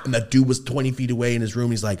 bah. And that dude was 20 feet away in his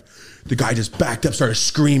room. He's like, the guy just backed up, started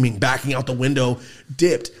screaming, backing out the window,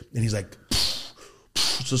 dipped. And he's like,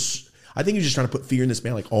 So I think you're just trying to put fear in this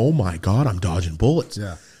man. Like, oh my God, I'm dodging bullets.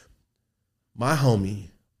 Yeah. My homie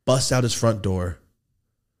busts out his front door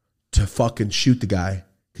to fucking shoot the guy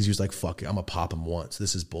because he was like, fuck it, I'm going to pop him once.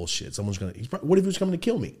 This is bullshit. What if he was coming to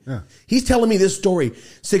kill me? Yeah. He's telling me this story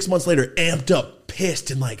 6 months later, amped up,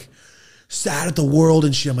 pissed, and like sad at the world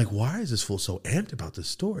and shit. I'm like, why is this fool so amped about this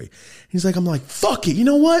story? He's like, I'm like, fuck it. You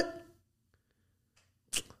know what?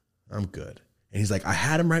 I'm good. And he's like, I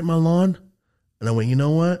had him right in my lawn. And I went, you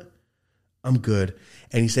know what? I'm good.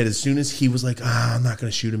 And he said, as soon as he was like, I'm not going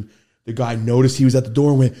to shoot him, the guy noticed he was at the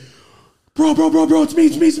door and went, bro, it's me.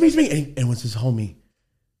 And it was his homie.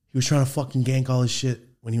 He was trying to fucking gank all his shit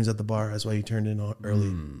when he was at the bar. That's why he turned in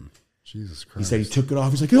early. Jesus Christ. He said he took it off.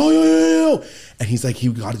 He's like, yo. And he's like, he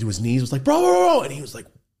got to his knees. Was like, bro. And he was like,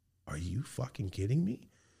 are you fucking kidding me?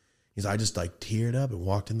 He's like, I just like teared up and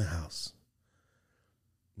walked in the house.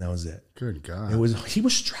 And that was it. Good God. He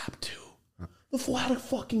was strapped too. The fool had a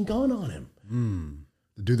fucking gun on him.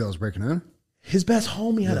 The dude that was breaking in? His best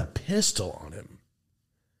homie had a pistol on him.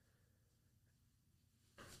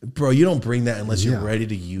 Bro, you don't bring that unless you're ready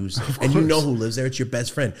to use it. And you know who lives there. It's your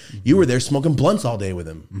best friend. You were there smoking blunts all day with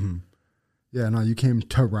him. Yeah, no, you came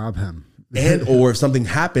to rob him. And or if something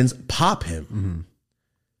happens, pop him.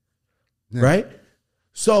 Yeah. Right?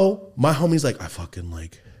 So my homie's like, I fucking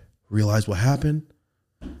like realized what happened.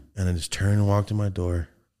 And I just turned and walked to my door.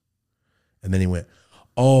 And then he went,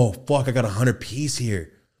 oh, fuck, I got 100 piece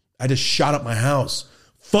here. I just shot up my house.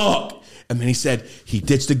 Fuck. And then he said he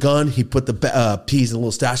ditched the gun. He put the peas in a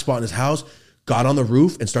little stash spot in his house, got on the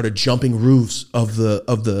roof and started jumping roofs of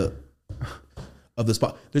the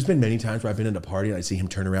spot. There's been many times where I've been at a party and I see him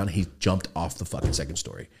turn around. And he jumped off the fucking second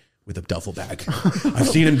story with a duffel bag. I've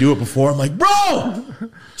seen him do it before. I'm like, bro,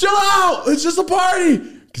 chill out. It's just a party.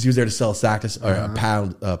 Because he was there to sell a sack or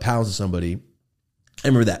pounds to somebody. I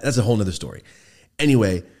remember that. That's a whole nother story.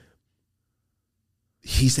 Anyway,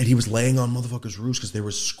 he said he was laying on motherfuckers' roofs because there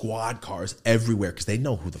were squad cars everywhere because they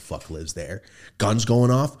know who the fuck lives there. Guns going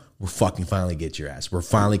off. We're fucking finally get your ass. We're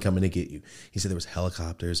finally coming to get you. He said there was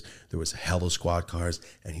helicopters. There was hella squad cars.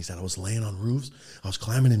 And he said I was laying on roofs. I was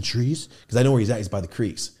climbing in trees because I know where he's at. He's by the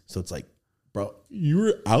creeks. So it's like, bro, you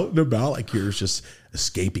were out and about like you're just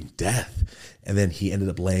escaping death. And then he ended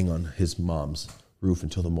up laying on his mom's roof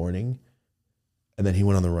until the morning. And then he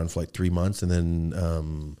went on the run for like 3 months. And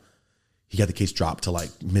then he got the case dropped to like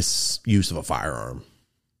misuse of a firearm.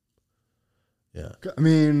 Yeah. I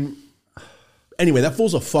mean, anyway, that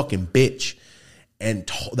fool's a fucking bitch. And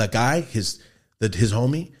that guy, his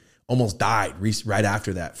homie, almost died right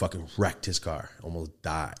after that. Fucking wrecked his car. Almost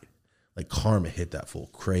died. Like karma hit that fool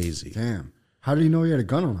crazy. Damn. How did he know he had a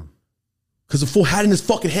gun on him? Because the fool had it in his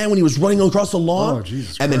fucking hand when he was running across the lawn. Oh,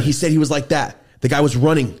 Jesus And then he said he was like that. The guy was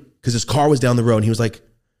running because his car was down the road. And he was like,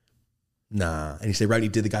 nah. And he said, right when he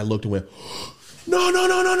did, the guy looked and went,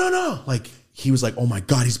 no. Like, he was like, oh my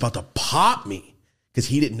God, he's about to pop me. Because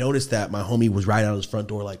he didn't notice that my homie was right out of his front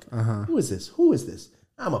door like, who is this?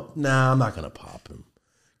 I'm not going to pop him.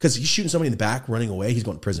 Because he's shooting somebody in the back, running away. He's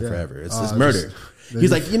going to prison forever. It's murder.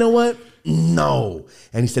 He's like, you know what? No.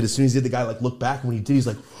 And he said as soon as he did, the guy like looked back. And when he did, he's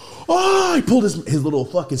like, oh, he pulled his little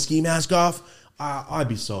fucking ski mask off. I'd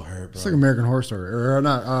be so hurt, bro. It's like American Horror Story. Or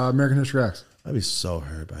not, American History X. I'd be so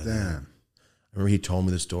hurt by that. Damn. I remember he told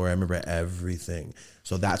me the story. I remember everything.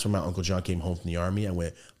 So that's when my Uncle John came home from the army. I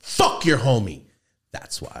went, fuck your homie.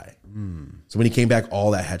 That's why. So when he came back,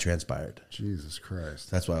 all that had transpired. Jesus Christ.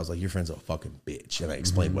 That's why I was like, your friend's a fucking bitch. And I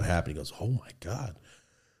explained what happened. He goes, oh my God.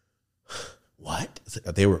 What? It's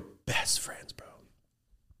like, they were best friends, bro.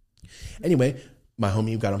 Anyway, my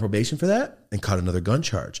homie got on probation for that and caught another gun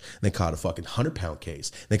charge. And they caught a fucking 100-pound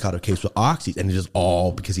case. And they caught a case with oxys. And it just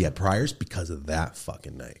all because he had priors because of that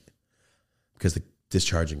fucking night. Because the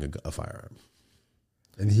discharging a firearm.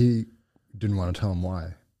 And he didn't want to tell him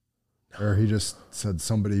why. Or he just said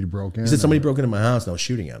somebody broke in. He said somebody broke into my house and I was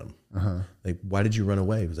shooting at him. Like, why did you run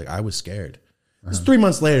away? He was like, I was scared. It was 3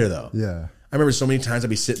 months later, though. Yeah. I remember so many times I'd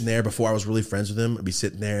be sitting there before I was really friends with him. I'd be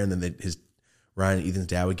sitting there and then Ryan and Ethan's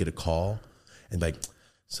dad would get a call and like,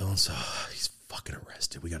 so-and-so, he's fucking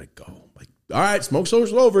arrested. We got to go. Like, all right, smoke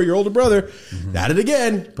social over. Your older brother. At it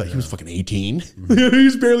again. But he was fucking 18.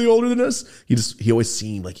 He's barely older than us. He always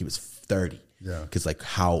seemed like he was 30. Yeah. Because like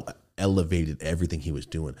how elevated everything he was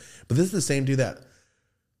doing. But this is the same dude that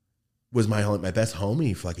was my best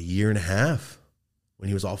homie for like a year and a half. When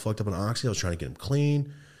he was all fucked up on oxy, I was trying to get him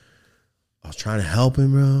clean. I was trying to help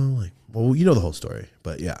him, bro. Like, well, you know the whole story.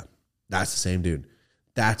 But yeah, that's the same dude.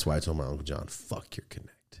 That's why I told my Uncle John, fuck your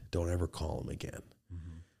connect. Don't ever call him again.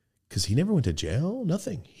 Because he never went to jail.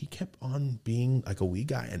 Nothing. He kept on being like a wee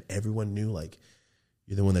guy. And everyone knew like,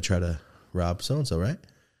 you're the one that tried to Rob so-and-so, right?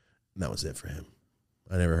 And that was it for him.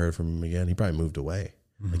 I never heard from him again. He probably moved away.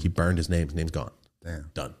 Like he burned his name. His name's gone.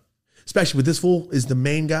 Damn. Done. Especially with this fool is the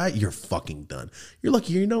main guy. You're fucking done. You're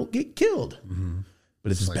lucky you don't get killed.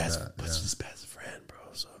 But it's his like best. that, But it's his best friend, bro.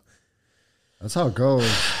 So that's how it goes.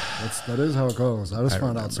 That is how it goes. I just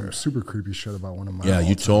found out some super creepy shit about one of my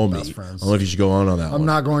you told me. best friends. I don't know if you should go on that. I'm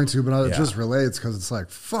not going to, but it just relates because it's like,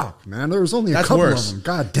 fuck, man. There was only a couple worse. of them.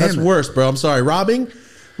 God damn That's it. worse, bro. I'm sorry. Robbing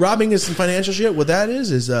is some financial shit. What that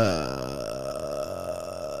is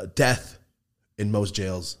death in most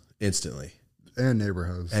jails instantly. And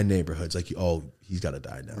neighborhoods. Like, oh, he's got to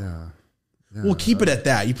die now. Yeah. We'll keep it at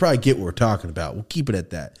that. You probably get what we're talking about. We'll keep it at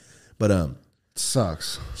that. But it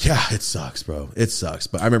sucks. yeah, it sucks, bro. It sucks.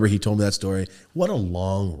 But I remember he told me that story. What a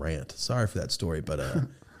long rant. Sorry for that story, but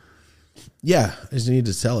yeah, I just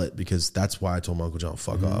needed to tell it because that's why I told my Uncle John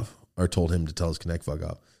fuck off, or told him to tell his connect fuck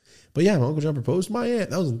off. But yeah, my Uncle John proposed to my aunt.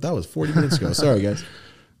 That was 40 minutes ago. Sorry, guys.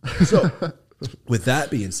 So with that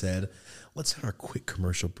being said, let's have our quick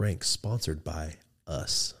commercial break sponsored by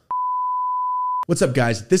us. What's up,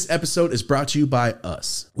 guys? This episode is brought to you by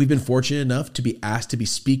us. We've been fortunate enough to be asked to be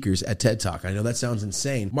speakers at TED Talk. I know that sounds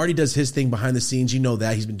insane. Marty does his thing behind the scenes. You know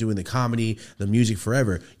that. He's been doing the comedy, the music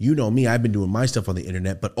forever. You know me. I've been doing my stuff on the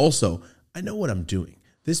internet, but also I know what I'm doing.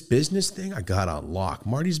 This business thing, I got on lock.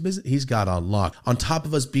 Marty's business, he's got on lock. On top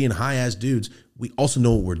of us being high-ass dudes, we also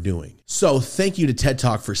know what we're doing. So thank you to TED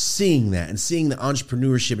Talk for seeing that and seeing the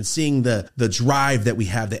entrepreneurship and seeing the drive that we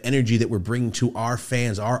have, the energy that we're bringing to our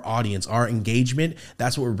fans, our audience, our engagement.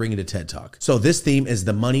 That's what we're bringing to TED Talk. So this theme is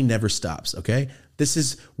the money never stops, okay? This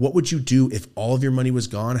is what would you do if all of your money was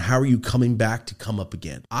gone? How are you coming back to come up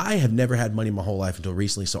again? I have never had money my whole life until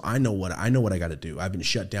recently, so I know what I got to do. I've been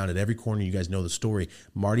shut down at every corner. You guys know the story.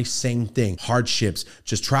 Marty, same thing. Hardships,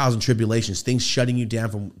 just trials and tribulations, things shutting you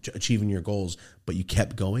down from achieving your goals, but you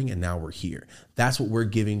kept going, and now we're here. That's what we're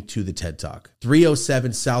giving to the TED Talk.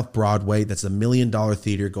 307 South Broadway. That's $1 million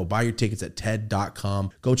theater. Go buy your tickets at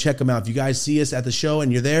TED.com. Go check them out. If you guys see us at the show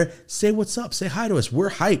and you're there, say what's up. Say hi to us. We're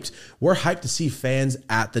hyped. We're hyped to see fans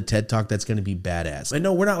at the TED Talk. That's going to be badass. I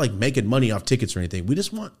know we're not like making money off tickets or anything. We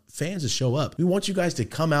just want fans to show up. We want you guys to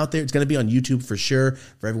come out there. It's going to be on YouTube for sure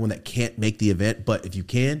for everyone that can't make the event. But if you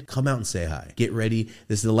can, come out and say hi. Get ready.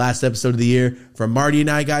 This is the last episode of the year. From Marty and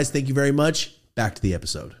I, guys, thank you very much. Back to the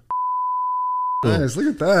episode. Nice. Look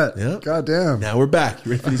at that. Yeah. God damn. Now we're back.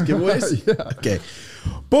 You ready for these giveaways? Yeah. Okay.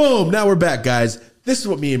 Boom. Now we're back, guys. This is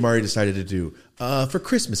what me and Marty decided to do for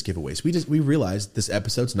Christmas giveaways. We realized this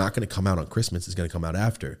episode's not going to come out on Christmas. It's going to come out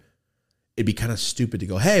after. It'd be kind of stupid to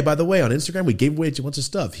go, hey, by the way, on Instagram, we gave away a bunch of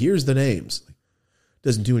stuff. Here's the names.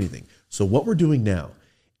 Doesn't do anything. So what we're doing now,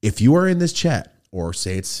 if you are in this chat, or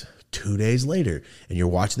say it's 2 days later and you're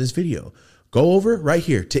watching this video, go over right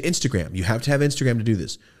here to Instagram. You have to have Instagram to do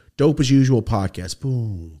this. Dope as Usual podcast.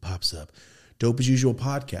 Boom, pops up. Dope as Usual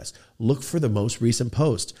podcast. Look for the most recent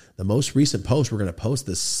post. The most recent post we're going to post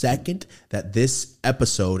the second that this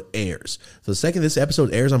episode airs. So the second this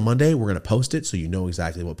episode airs on Monday, we're going to post it so you know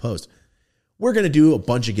exactly what post. We're going to do a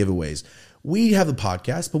bunch of giveaways. We have the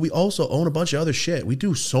podcast, but we also own a bunch of other shit. We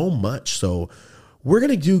do so much. So we're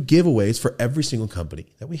going to do giveaways for every single company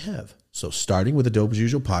that we have. So starting with the Dope as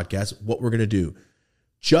Usual podcast, what we're going to do,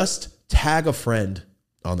 just tag a friend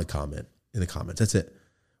on the comment, in the comments. That's it.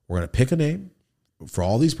 We're going to pick a name for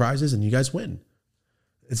all these prizes and you guys win.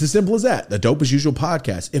 It's as simple as that. The Dope as Usual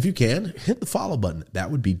podcast. If you can, hit the follow button.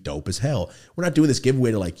 That would be dope as hell. We're not doing this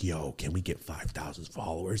giveaway to like, yo, can we get 5,000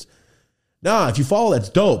 followers? Nah, if you follow, that's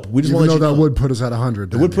dope. We just want to let you know. That would put us at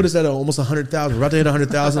 100. It would put us at almost 100,000. We're about to hit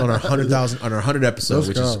 100,000 on our 100,000 on our 100 episodes,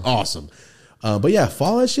 which is awesome. But yeah,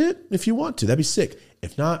 follow that shit if you want to. That'd be sick.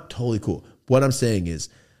 If not, totally cool. What I'm saying is,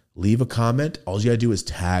 leave a comment. All you gotta do is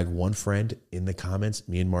tag one friend in the comments.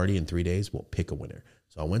 Me and Marty in 3 days, we'll pick a winner.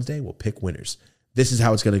 So on Wednesday, we'll pick winners. This is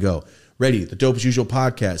how it's gonna go. Ready? The Dope as Usual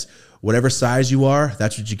podcast. Whatever size you are,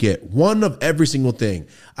 that's what you get. One of every single thing.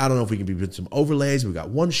 I don't know if we can be doing some overlays. We got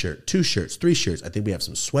 1 shirt, 2 shirts, 3 shirts. I think we have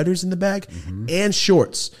some sweaters in the bag and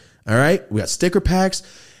shorts. All right. We got sticker packs.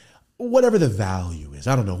 Whatever the value is.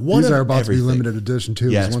 I don't know. These are about to be limited edition too.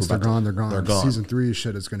 Yes, once they're gone, they're gone. They're gone. Season 3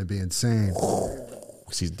 shit is going to be insane.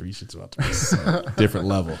 Season 3 shit's about to be insane. Different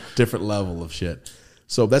level of shit.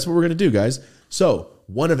 So that's what we're going to do, guys. So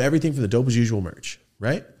one of everything from the Dope as Usual merch,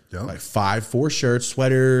 right? Yep. Like 4 shirts,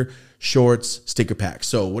 sweater, shorts, sticker pack.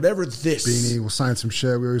 So whatever this. Beanie, we'll sign some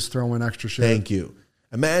shit. We always throw in extra shit. Thank you.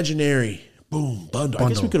 Imaginary. Boom. Bundle. I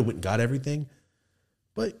guess we could have went and got everything.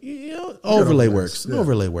 But, you know, overlay works. Yeah.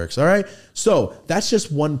 Overlay works. All right. So that's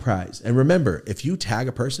just one prize. And remember, if you tag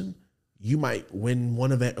a person, you might win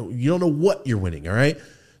one event. You don't know what you're winning. All right.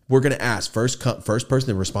 we're going to ask first person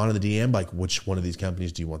to respond to the DM, like, which one of these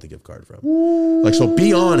companies do you want the gift card from? Like, so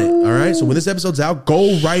be on it. All right. So when this episode's out,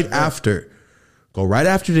 go right after the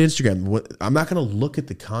Instagram. I'm not going to look at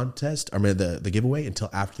the contest, the giveaway until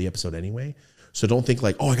after the episode anyway. So don't think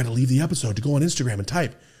like, oh, I got to leave the episode to go on Instagram and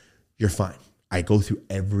type. You're fine. I go through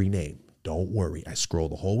every name. Don't worry. I scroll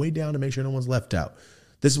the whole way down to make sure no one's left out.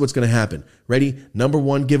 This is what's going to happen. Ready? Number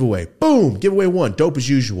 1 giveaway. Boom. Giveaway 1. Dope as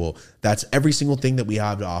usual. That's every single thing that we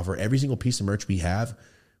have to offer. Every single piece of merch we have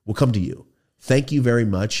will come to you. Thank you very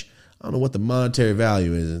much. I don't know what the monetary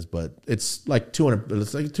value is, but it's like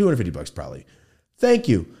 $250 probably. Thank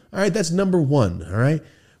you. All right. That's number 1. All right.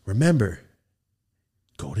 Remember,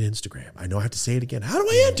 go to Instagram. I know I have to say it again. How do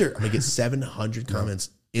I enter? I'm going to get 700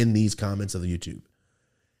 comments in these comments of the YouTube.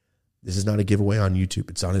 This is not a giveaway on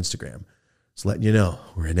YouTube. It's on Instagram. Just letting you know,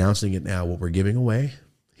 we're announcing it now. What we're giving away,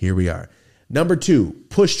 here we are. Number 2,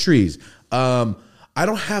 push trees. I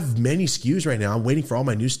don't have many SKUs right now. I'm waiting for all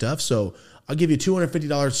my new stuff. So I'll give you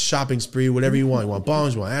 $250 shopping spree, whatever you want. You want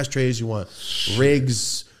bongs, you want ashtrays, you want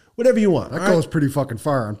rigs, whatever you want. That goes pretty fucking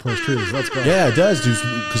far on push trees. Let's go. Yeah, it does, dude.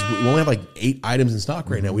 Because we only have like 8 items in stock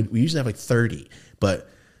right now. We usually have like 30. But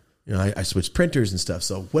you know, I switched printers and stuff.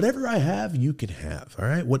 So whatever I have, you can have. All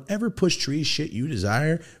right. Whatever push tree shit you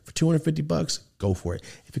desire for $250, go for it.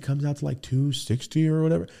 If it comes out to like $260 or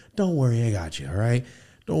whatever, don't worry, I got you. All right.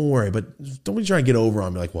 Don't worry. But don't be trying to get over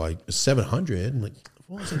on me like, well, like $700. I'm like,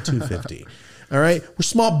 well, it's like $250. All right. We're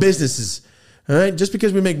small businesses. All right. Just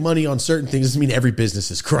because we make money on certain things doesn't mean every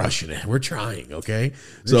business is crushing it. We're trying. Okay.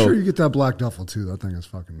 Make sure you get that black duffel too. That thing is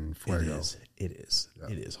fucking fuego. It is.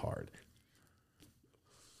 Yeah. It is hard.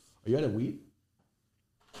 Are you out of weed?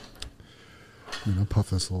 I'll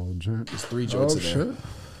puff this little joint. There's 3 joints in there. Shit.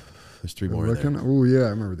 There's 3 more in there. Oh, yeah. I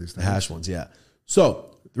remember these things. The hash ones, yeah.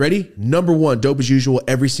 So, ready? Number 1, dope as usual,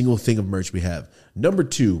 every single thing of merch we have. Number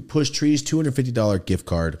 2, push trees, $250 gift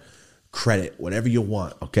card, credit, whatever you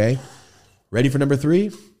want, okay? Ready for number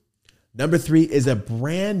 3? Number 3 is a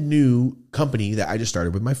brand new company that I just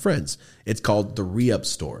started with my friends. It's called the Re-Up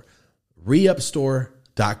Store.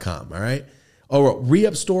 Reupstore.com, all right? Oh,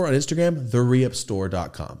 Re-Up Store on Instagram,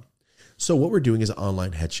 thereupstore.com. So what we're doing is an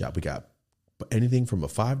online head shop. We got anything from a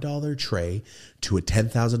 $5 tray to a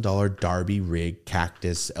 $10,000 Darby rig,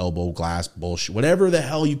 cactus, elbow glass, bullshit, whatever the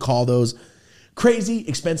hell you call those crazy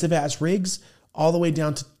expensive ass rigs, all the way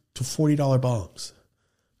down to $40 bongs.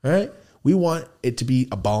 All right. We want it to be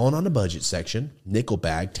a ballin' on the budget section, nickel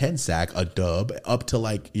bag, 10 sack, a dub, up to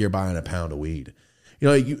like you're buying a pound of weed. You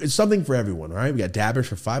know, it's something for everyone. All right. We got dabbers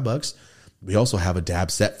for $5. We also have a dab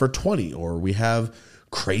set for $20, or we have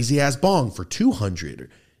crazy ass bong for $200.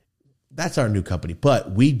 That's our new company, but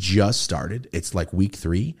we just started. It's like week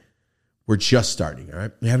 3. We're just starting. All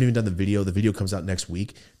right. We haven't even done the video. The video comes out next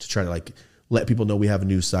week to try to like let people know we have a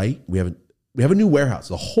new site. We have a new warehouse,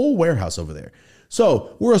 the whole warehouse over there.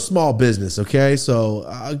 So we're a small business. Okay.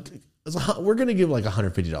 So we're going to give like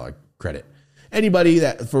 $150 credit. Anybody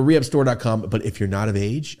that for reupstore.com. But if you're not of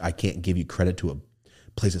age, I can't give you credit to a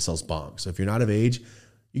place that sells bongs. So if you're not of age,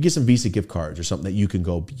 you get some Visa gift cards or something that you can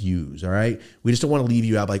go use. All right. We just don't want to leave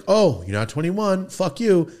you out like, oh, you're not 21. Fuck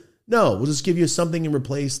you. No, we'll just give you something in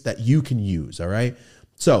replace that you can use. All right.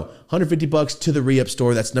 So $150 to the Re-Up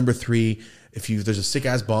Store. That's number 3. If there's a sick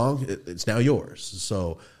ass bong, it's now yours.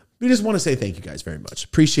 So we just want to say thank you guys very much.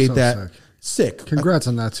 Appreciate that. Sick. Congrats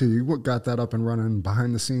on that too. You got that up and running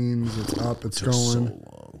behind the scenes. It's up. It's going. So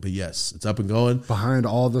long. But yes, it's up and going. Behind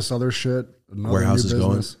all this other shit. Warehouse is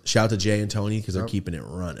going. Shout out to Jay and Tony because they're keeping it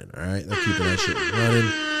running. All right. They're keeping that shit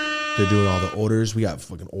running. They're doing all the orders. We got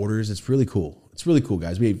fucking orders. It's really cool. It's really cool,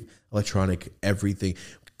 guys. We have electronic, everything,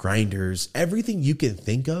 grinders, everything you can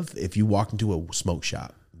think of. If you walk into a smoke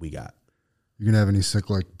shop, we got. You gonna have any sick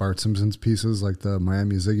like Bart Simpson's pieces like the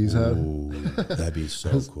Miami Ziggy's had? Ooh, that'd be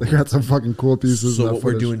so cool. They got some fucking cool pieces. So what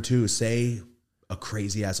we're doing too, say a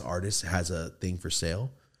crazy ass artist has a thing for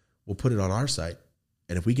sale, we'll put it on our site.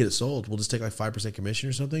 And if we get it sold, we'll just take like 5% commission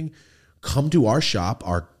or something. Come to our shop,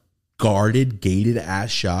 our guarded, gated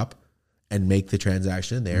ass shop, and make the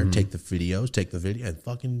transaction in there. Mm-hmm. Take the video, and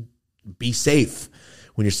fucking be safe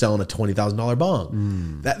when you're selling a $20,000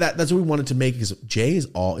 bong. That's what we wanted to make, because Jay is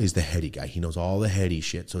the heady guy. He knows all the heady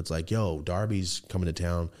shit. So it's like, yo, Darby's coming to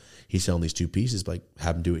town. He's selling these 2 pieces. Like,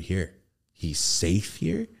 have him do it here. He's safe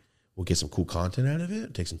here. We'll get some cool content out of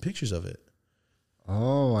it. Take some pictures of it.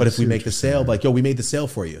 Oh, but if we make the sale, like, yo, we made the sale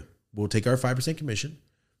for you. We'll take our 5% commission.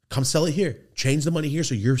 Come sell it here. Change the money here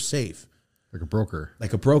so you're safe. Like a broker.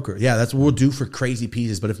 Yeah, that's what we'll do for crazy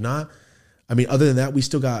pieces. But if not, I mean, other than that, we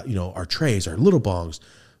still got, our trays, our little bongs.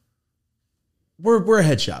 we're a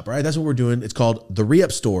head shop, right? That's what we're doing. It's called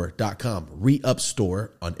thereupstore.com. Reup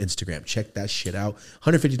Store on Instagram. Check that shit out.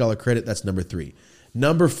 $150 credit. That's number 3.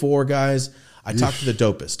 Number 4, guys, I talked to the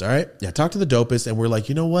dopest, all right? Yeah, I talked to the dopest, and we're like,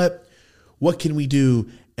 you know what? What can we do?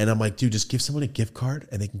 And I'm like, dude, just give someone a gift card,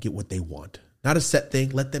 and they can get what they want. Not a set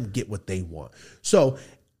thing. Let them get what they want. So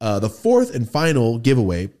the 4th and final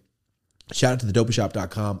giveaway, shout out to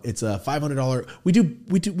thedopeshop.com. It's a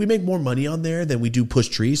 $500. We make more money on there than we do Push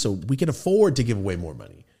Trees, so we can afford to give away more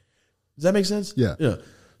money. Does that make sense? Yeah.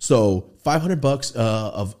 So $500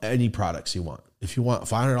 of any products you want. If you want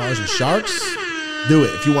 $500 in sharks, do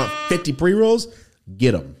it. If you want 50 pre-rolls,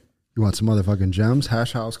 get them. You want some motherfucking gems?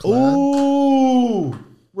 Hash House collab? Ooh,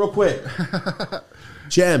 real quick.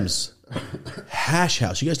 Gems. Hash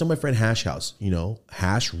House. You guys know my friend Hash House. You know,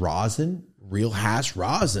 hash rosin, real hash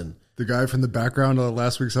rosin. The guy from the background of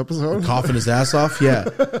last week's episode? Coughing his ass off. Yeah.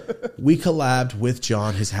 We collabed with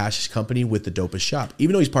John, his hash company, with the Dopest Shop.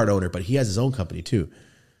 Even though he's part owner, but he has his own company too.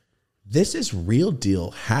 This is real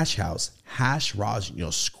deal Hash House, hash rosin,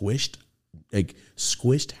 squished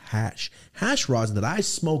hash rosin that I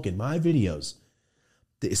smoke in my videos.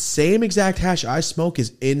 The same exact hash I smoke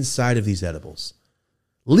is inside of these edibles.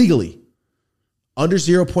 Legally. Under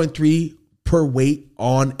 0.3 per weight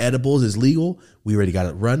on edibles is legal. We already got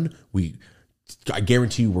it run. I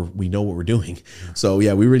guarantee you we know what we're doing. So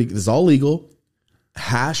yeah, this is all legal.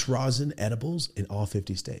 Hash rosin edibles in all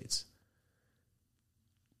 50 states.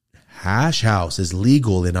 Hash House is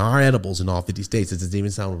legal in our edibles in all 50 states. It doesn't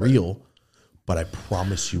even sound real, but I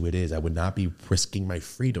promise you it is. I would not be risking my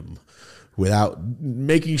freedom without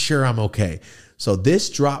making sure I'm okay. So this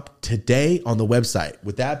dropped today on the website.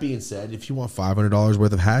 With that being said, if you want $500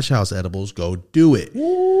 worth of Hash House edibles, go do it.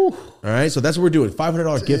 Woo. All right, so that's what we're doing,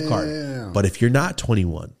 $500 gift card. But if you're not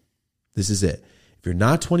 21, this is it. If you're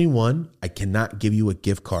not 21, I cannot give you a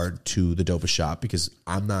gift card to the Dopest Shop because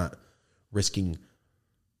I'm not risking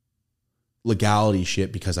legality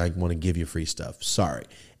shit because I want to give you free stuff. Sorry.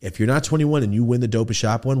 If you're not 21 and you win the Dopest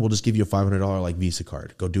Shop one, we'll just give you a $500 like Visa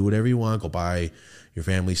card. Go do whatever you want. Go buy your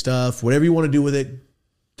family stuff. Whatever you want to do with it,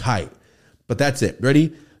 tight. But that's it.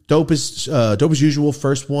 Ready? Dope as usual.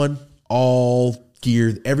 First one, all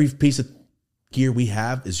gear. Every piece of gear we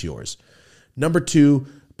have is yours. Number 2,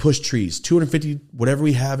 Push Trees. 250, whatever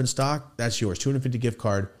we have in stock, that's yours. 250 gift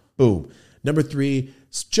card. Boom. Number 3,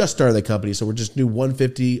 just started the company, so we're just new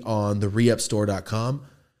 150 on the reupstore.com.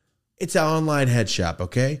 It's an online head shop,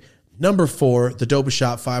 okay? Number 4, the Dopest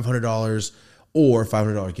Shop, $500 or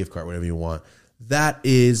 $500 gift card, whatever you want. That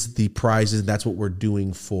is the prizes, and that's what we're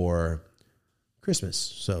doing for Christmas.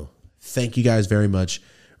 So thank you guys very much.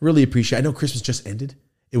 Really appreciate it. I know Christmas just ended.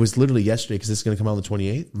 It was literally yesterday because this is going to come out on the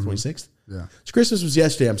 28th, 26th. Yeah. So Christmas was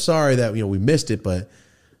yesterday. I'm sorry that we missed it, but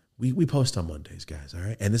we post on Mondays, guys, all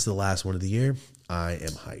right? And this is the last one of the year. I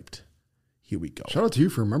am hyped. Here we go. Shout out to you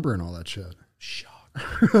for remembering all that shit. Shocked.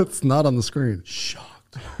 It's not on the screen.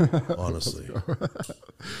 Shocked. Honestly.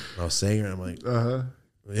 I was saying it, I'm like,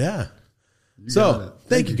 yeah. So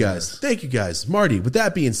thank you guys. Thank you guys. Marty, with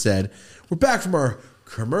that being said, we're back from our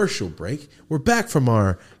commercial break. We're back from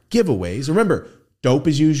our giveaways. Remember, Dope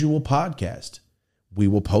as Usual podcast. We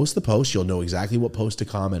will post the post. You'll know exactly what post to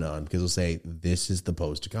comment on because we'll say, this is the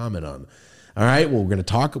post to comment on. All right. Well, we're going to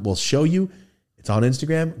talk. We'll show you. It's on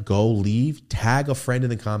Instagram. Go leave. Tag a friend in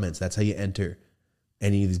the comments. That's how you enter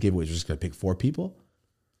any of these giveaways. We're just going to pick 4 people.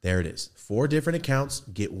 There it is. 4 different accounts.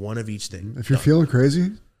 Get one of each thing. If you're feeling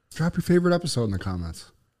crazy, drop your favorite episode in the comments.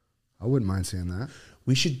 I wouldn't mind seeing that.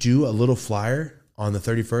 We should do a little flyer on the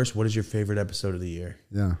 31st. What is your favorite episode of the year?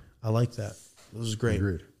 Yeah. I like that. This is great.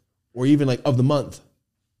 Agreed. Or even like of the month.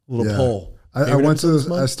 A little poll. I went to this,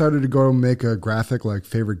 I started to go make a graphic like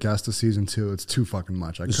favorite guest of season 2. It's too fucking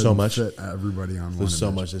much. I couldn't fit everybody on one. There's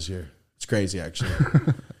so much this year. It's crazy, actually.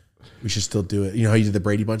 We should still do it. You know how you did the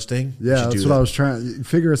Brady Bunch thing? Yeah, that's what I was trying. You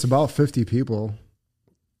figure it's about 50 people.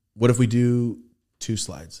 What if we do 2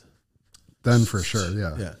 slides? Then for sure,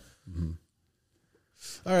 yeah. Yeah. Mm-hmm.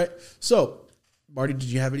 All right. So, Marty, did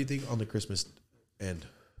you have anything on the Christmas end?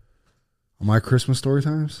 On my Christmas story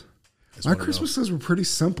times? My Christmases were pretty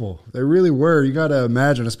simple. They really were. You got to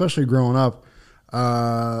imagine, especially growing up,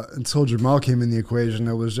 until Jamal came in the equation,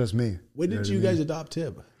 it was just me. When did you guys adopt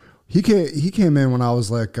him? He came in when I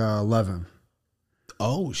was like 11.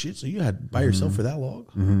 Oh, shit. So you had by yourself for that long?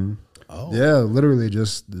 Mm-hmm. Oh. Yeah, literally it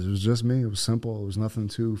was just me. It was simple. It was nothing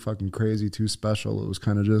too fucking crazy, too special. It was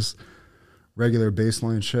kind of just regular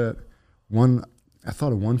baseline shit. I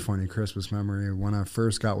thought of one funny Christmas memory when I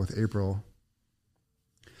first got with April.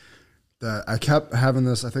 That I kept having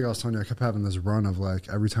this, I think I was telling you, I kept having this run of like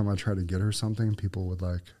every time I tried to get her something, people would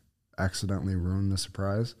like accidentally ruined the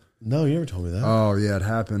surprise. No, you never told me that. Oh yeah, it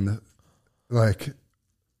happened like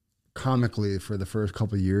comically for the first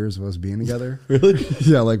couple of years of us being together. Really?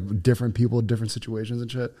 Yeah, like different people, different situations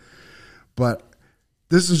and shit. But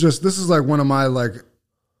this is like one of my like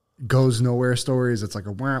goes nowhere stories. It's like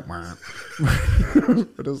a wah wah.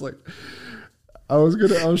 But it was like I was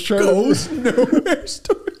trying Goes nowhere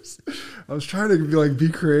stories. I was trying to be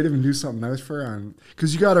creative and do something nice for her,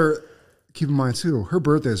 because you got to keep in mind too, her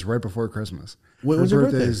birthday is right before Christmas. When her was her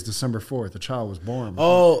birthday? birthday? Is December 4th. The child was born.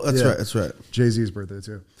 Oh, that's right. That's right. Jay-Z's birthday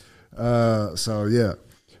too. So yeah.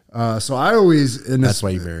 So I always That's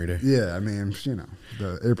why you married her. Yeah, I mean, you know,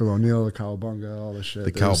 the April O'Neil, the cowabunga, all the shit.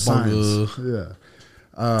 The There's cowabunga. signs.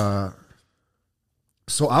 Yeah.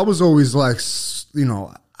 So I was always like, you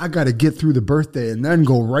know, I got to get through the birthday and then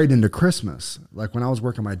go right into Christmas. Like when I was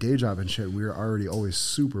working my day job and shit, we were already always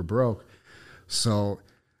super broke. So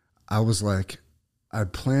I was like, I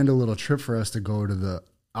planned a little trip for us to go to the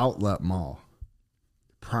outlet mall,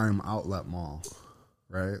 Prime Outlet Mall,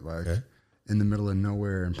 right? Like in the middle of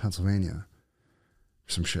nowhere in Pennsylvania,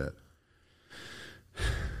 some shit.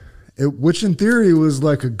 Which in theory was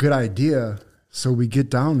like a good idea. So we get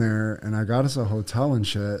down there and I got us a hotel and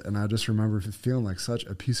shit. And I just remember feeling like such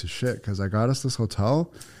a piece of shit because I got us this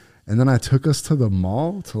hotel and then I took us to the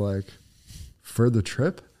mall to like for the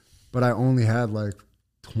trip, but I only had like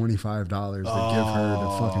 $25 to give her to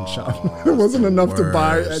fucking shop. It wasn't enough to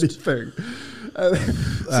buy anything.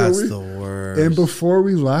 That's the worst. And before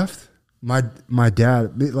we left, my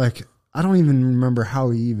dad, like, I don't even remember how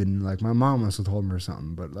he even, like, my mom must have told him or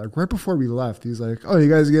something, but like right before we left, he's like, "Oh, you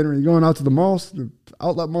guys you going out to the mall, the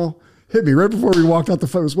outlet mall?" Hit me right before we walked out the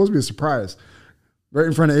fight. It was supposed to be a surprise. Right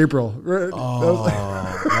in front of April. Right,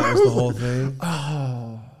 that was the whole thing?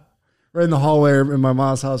 Right in the hallway in my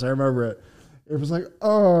mom's house. I remember it. It was like,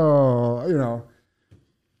 oh, you know.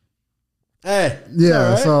 Hey.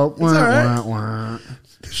 Yeah, right. so It's all right.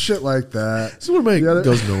 Shit like that. It's one of my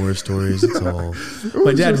goes nowhere stories. It's all.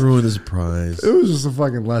 My dad ruined the surprise. It was just a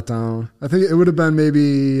fucking letdown. I think it would have been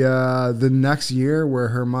maybe the next year where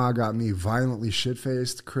her ma got me violently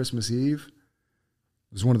shit-faced Christmas Eve.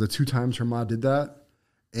 It was one of the 2 times her ma did that.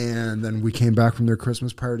 And then we came back from their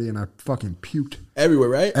Christmas party and I fucking puked. Everywhere,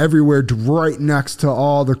 right? Everywhere, right next to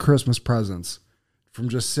all the Christmas presents. From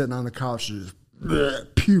just sitting on the couch, just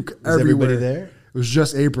puke everywhere. Everybody there? It was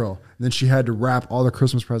just April. And then she had to wrap all the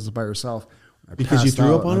Christmas presents by herself. Because you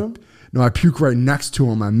threw up on them? No, I puked right next to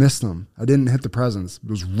him. I missed them. I didn't hit the presents. It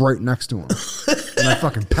was right next to him. And I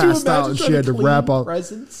fucking passed out and she had to wrap all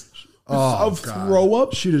presents of throw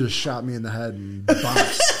up. She'd have just shot me in the head and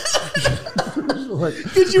bounced. Like,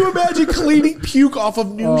 could you imagine cleaning puke off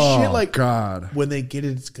of new shit? Like, God, when they get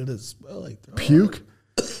it, it's gonna smell like puke.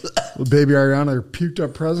 Well, baby Ariana, her puked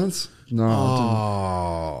up presents.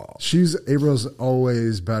 No, April's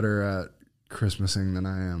always better at Christmasing than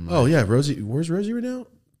I am. Oh yeah, Rosie. Where's Rosie right now?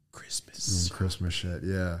 Christmas. Christmas shit.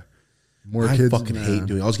 Yeah, more I kids. fucking hate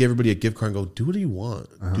doing. I'll just give everybody a gift card and go, do what you want.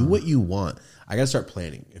 Do what you want. I gotta start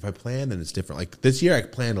planning. If I plan, then it's different. Like this year, I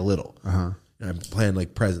planned a little. I planned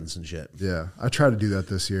like presents and shit. Yeah, I tried to do that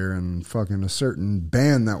this year, and fucking a certain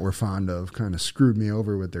band that we're fond of kind of screwed me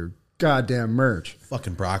over with their goddamn merch.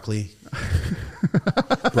 Fucking Broccoli.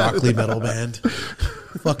 Broccoli metal band.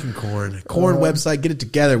 Fucking Korn. Korn website, get it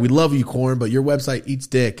together. We love you, Korn, but your website eats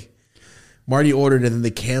dick. Marty ordered it and then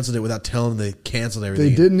they canceled it without telling them they canceled everything.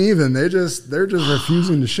 They didn't even. They're just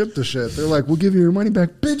refusing to ship the shit. They're like, "We'll give you your money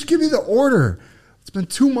back." Bitch, give me the order. It's been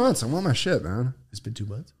 2 months. I want my shit, man. It's been 2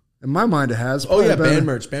 months? In my mind, it has. Oh, yeah, band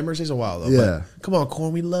merch. Band merch takes a while, though. Yeah. But come on,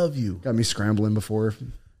 Korn, we love you. Got me scrambling before.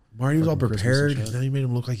 Marty was all prepared, Christmas and then he made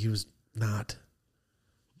him look like he was not.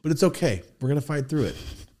 But it's okay. We're going to fight through it.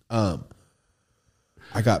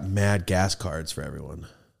 I got mad gas cards for everyone.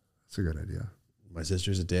 That's a good idea. My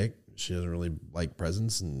sister's a dick. She doesn't really like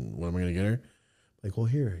presents, and what am I going to get her? Like, well,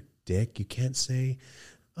 here, dick, you can't say,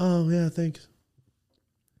 "Oh, yeah, thanks."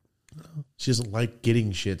 No. She doesn't like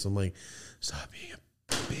getting shit, so I'm like, stop being a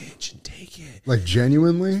bitch and take it. Like,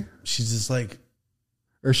 genuinely? She's just like,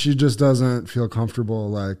 or she just doesn't feel comfortable.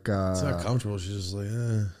 Like, it's not comfortable. She's just like,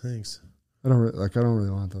 thanks. I don't really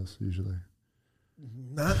want those usually.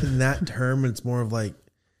 Not in that term. It's more of like,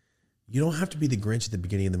 you don't have to be the Grinch at the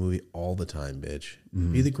beginning of the movie all the time, bitch.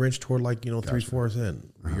 Mm-hmm. Be the Grinch toward like, gotcha. 3/4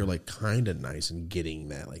 in. Where you're like kind of nice and getting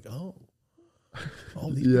that, like, oh, all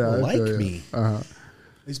these people like me.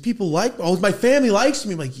 These people like, my family likes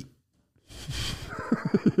me. I'm like,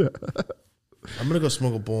 I'm going to go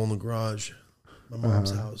smoke a bowl in the garage, my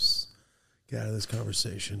mom's house. Get out of this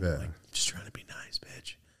conversation. Yeah. Like, just trying to be nice,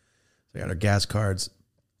 bitch. So I got her gas cards.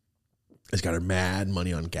 I just got her mad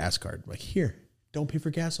money on gas card. I'm like, here, don't pay for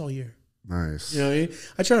gas all year. Nice. You know what I mean?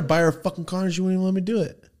 I tried to buy her a fucking car and she wouldn't even let me do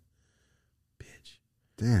it. Bitch.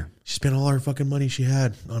 Damn. She spent all her fucking money she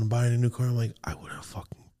had on buying a new car. I'm like, I would have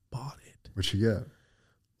fucking bought it. What'd you get?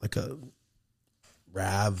 Like a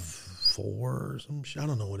RAV4 or some shit. I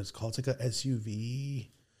don't know what it's called. It's like a SUV.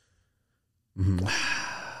 Mm-hmm.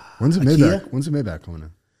 When's it Maybach? When's the Maybach coming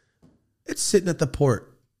in? It's sitting at the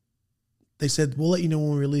port. They said, we'll let you know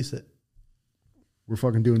when we release it. We're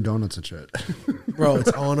fucking doing donuts and shit. Bro,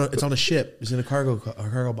 it's on a ship. It's in a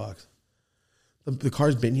cargo box. The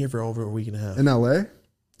car's been here for over a week and a half. In LA?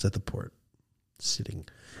 It's at the port, sitting.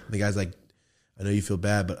 And the guy's like, I know you feel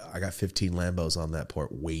bad, but I got 15 Lambos on that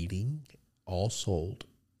port waiting, all sold.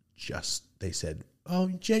 They said, oh,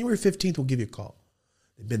 January 15th, we'll give you a call.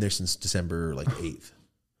 They've been there since December 8th.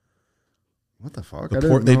 What the fuck?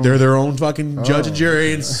 They're their own fucking judge and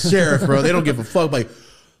jury and sheriff, bro. They don't give a fuck. Like,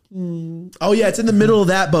 oh yeah, it's in the middle of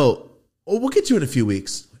that boat. Oh, we'll get you in a few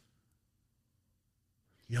weeks.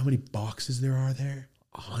 You know how many boxes there are there?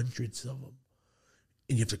 Hundreds of them.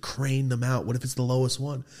 And you have to crane them out. What if it's the lowest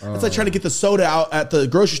one? It's like trying to get the soda out at the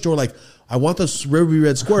grocery store. Like, I want this Ruby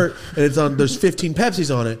Red Squirt, and there's 15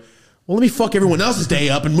 Pepsis on it. Well, let me fuck everyone else's day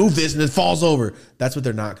up and move this, and it falls over. That's what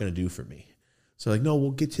they're not going to do for me. So like, no,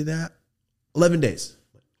 we'll get to that. 11 days.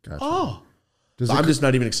 Gotcha. Oh. So I'm just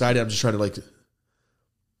not even excited. I'm just trying to like.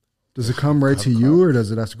 Does it come right to you, or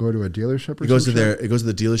does it have to go to a dealership? Or it goes to there. It goes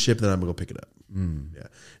to the dealership, then I'm gonna go pick it up. Yeah,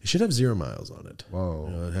 it should have 0 miles on it.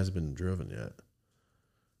 Whoa, it hasn't been driven yet.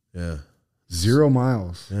 Yeah, 0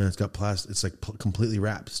 miles. Yeah, it's got plastic. It's like completely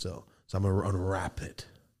wrapped still. So I'm gonna unwrap it.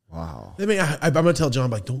 Wow. I mean, I'm gonna tell John,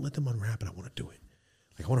 like, don't let them unwrap it. I want to do it.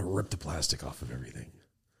 Like, I want to rip the plastic off of everything.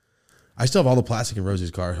 I still have all the plastic in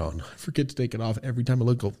Rosie's car on. I forget to take it off every time I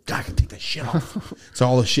look. Go, God, I can take that shit off. So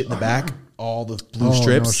all the shit in the back, all the blue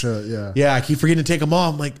strips. No shit, yeah. Yeah, I keep forgetting to take them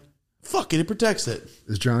off. I'm like, fuck it, it protects it.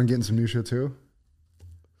 Is John getting some new shit too?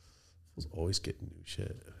 He's always getting new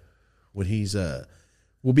shit. When he's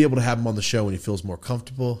we'll be able to have him on the show when he feels more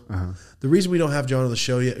comfortable. The reason we don't have John on the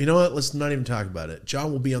show yet, you know what? Let's not even talk about it.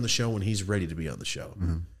 John will be on the show when he's ready to be on the show.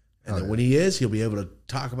 And then when he is, he'll be able to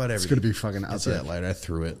talk about everything. It's gonna be fucking epic. I see that lighter. I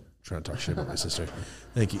threw it. Trying to talk shit about my sister.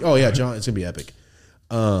 Thank you. Oh yeah, John, it's gonna be epic.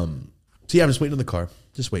 So yeah, I'm just waiting on the car.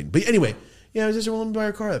 Just waiting. But anyway, yeah, I was just willing to buy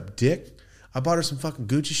her car up. Dick. I bought her some fucking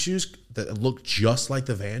Gucci shoes that look just like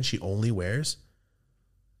the Van she only wears.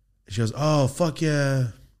 And she goes, oh fuck yeah.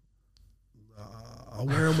 I'll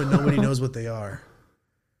wear them when nobody knows what they are.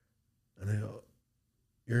 And I go,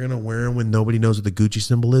 you're gonna wear them when nobody knows what the Gucci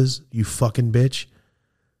symbol is? You fucking bitch.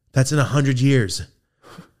 That's in 100 years.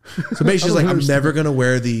 So basically, she's like, I'm never going to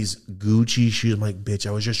wear these Gucci shoes. I'm like, bitch,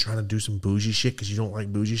 I was just trying to do some bougie shit because you don't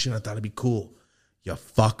like bougie shit. I thought it'd be cool. You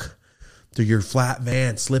fuck. They're your flat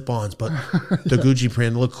Vans, slip-ons, but the Gucci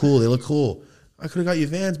print, they look cool. They look cool. I could have got you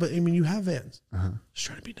Vans, but I mean, you have Vans. Just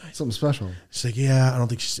trying to be nice. Something special. She's like, yeah, I don't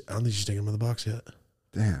think she's taking them in the box yet.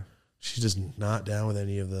 Damn. She's just not down with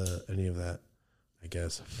any of that, I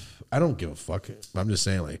guess. I don't give a fuck. I'm just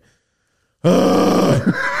saying, like,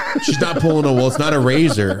 she's not pulling a, well, it's not a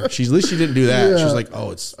razor. At least she didn't do that. She's like, oh,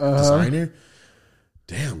 it's designer.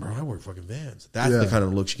 Damn, bro, I wear fucking Vans. That's the kind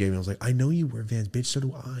of look she gave me. I was like, I know you wear Vans, bitch. So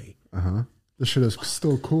do I. This shit is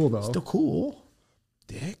still cool though. Still cool,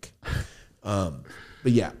 dick. But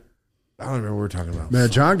yeah, I don't remember what we're talking about. Man,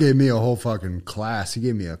 John gave me a whole fucking class. He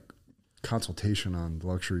gave me a consultation on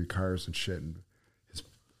luxury cars and shit and his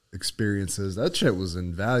experiences. That shit was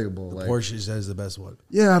invaluable. Like, Porsche says the best one.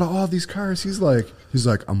 Yeah, out of all these cars, he's like,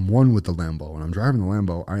 I'm one with the Lambo. When I'm driving the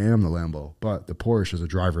Lambo, I am the Lambo. But the Porsche is a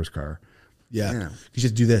driver's car. Yeah. Damn. You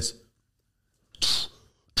just do this.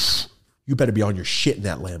 You better be on your shit in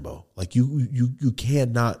that Lambo. Like you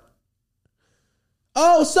cannot.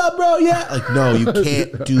 Oh, what's up, bro? Yeah. Like, no, you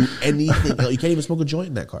can't do anything. You can't even smoke a joint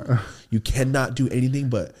in that car. You cannot do anything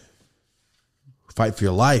but fight for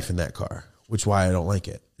your life in that car, which is why I don't like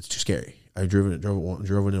it. It's too scary. I drove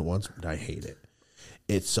in it once, but I hate it.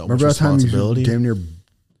 It's so much responsibility. Remember that time you damn near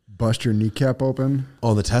bust your kneecap open?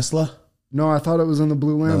 On the Tesla? No, I thought it was in the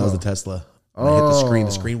blue Lambo. No, that was the Tesla. When I hit the screen.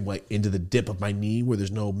 The screen went into the dip of my knee where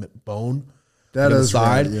there's no bone. That is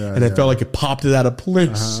side, right. Yeah, and it felt like it popped it out of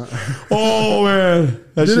place. Oh man,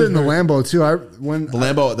 I did it in the Lambo too. The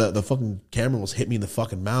Lambo, the fucking camera almost hit me in the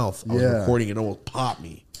fucking mouth. I was recording it, almost popped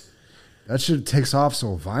me. That shit takes off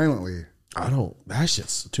so violently. That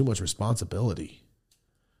shit's too much responsibility.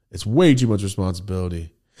 It's way too much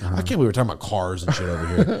responsibility. I can't believe we're talking about cars and shit over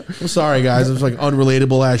here. I'm sorry, guys. It's like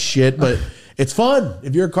unrelatable ass shit, but it's fun.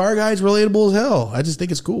 If you're a car guy, it's relatable as hell. I just think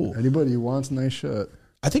it's cool. Anybody who wants nice shit.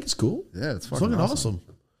 I think it's cool. Yeah, it's fucking awesome.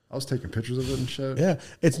 I was taking pictures of it and shit. Yeah.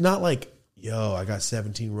 It's not like yo, I got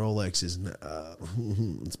 17 Rolexes.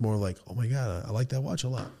 It's more like, oh my God, I like that watch a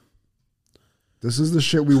lot. This is the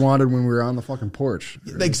shit we wanted when we were on the fucking porch.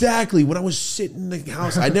 Exactly. When I was sitting in the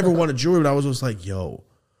house, I never wanted jewelry, but I was just like, yo,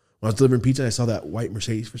 when I was delivering pizza and I saw that white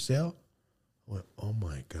Mercedes for sale, I went, oh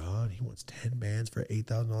my God, he wants 10 bands for an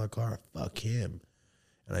 $8,000 car. Fuck him.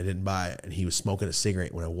 And I didn't buy it. And he was smoking a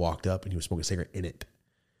cigarette when I walked up, and he was smoking a cigarette in it.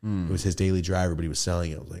 It was his daily driver, but he was selling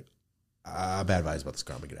it. I was like, bad vibes about this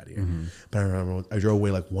car. I'm gonna get out of here. But I remember I drove away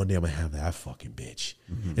like one day. I'm gonna have that fucking bitch.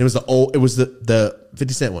 And it was the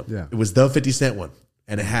 50 Cent one. Yeah. It was the 50 Cent one,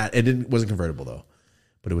 and it wasn't convertible though,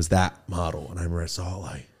 but it was that model. And I remember I saw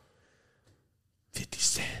like 50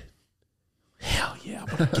 Cent. Hell yeah,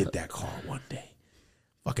 I'm gonna get that car one day.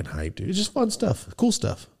 Fucking hype, dude. It's just fun stuff, cool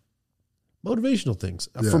stuff, motivational things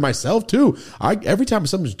for myself too. Every time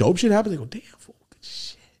some dope shit happens, I go, damn, fool, good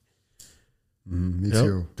shit. Me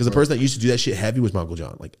too. Because the person that used to do that shit heavy was my Uncle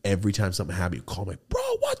John. Like every time something happened, he'd call me, bro,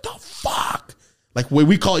 what the fuck? Like when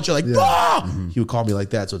we call each other, like, bro, he would call me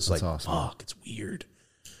like that. So it's That's like, awesome. fuck, it's weird.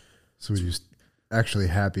 So we're just actually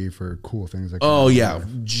happy for cool things like Oh that. yeah,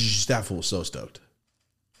 just that fool was so stoked.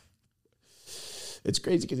 It's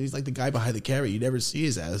crazy because he's like the guy behind the camera you never see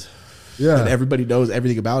his ass. Yeah. And everybody knows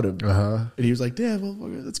everything about him. Uh-huh. And he was like, damn,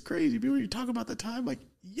 motherfucker, that's crazy. People, you talk about that time, like,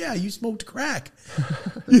 yeah, you smoked crack.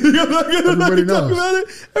 Everybody knows. About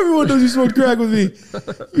it. Everyone knows you smoked crack with me.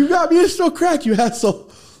 You got me to smoke crack, you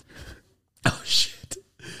asshole. Oh, shit.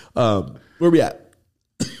 Where we at?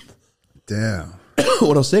 Damn.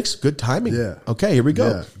 106? Good timing. Yeah. Okay, here we go.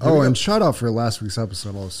 Yeah. Here we and shout out for last week's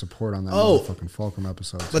episode. All the support on that fucking Fulcrum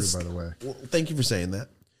episode too, by the way. Well, thank you for saying that.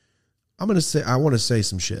 I want to say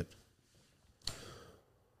some shit.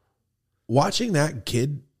 Watching that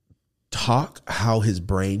kid talk how his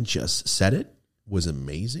brain just said it was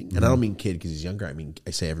amazing. And I don't mean kid because he's younger.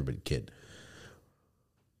 I say everybody kid.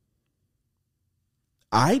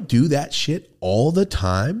 I do that shit all the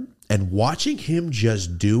time. And watching him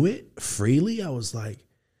just do it freely, I was like,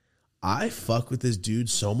 I fuck with this dude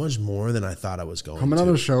so much more than I thought I was going Coming to.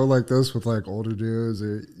 on a show like this with like older dudes,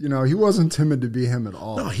 he wasn't timid to be him at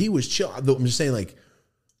all. No, he was chill. I'm just saying, like,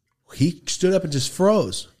 he stood up and just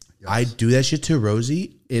froze. Yes. I do that shit to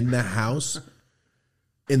Rosie in the house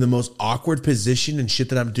in the most awkward position and shit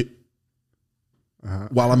that I'm doing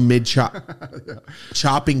while I'm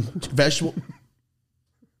chopping vegetable.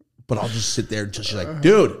 But I'll just sit there until she's like,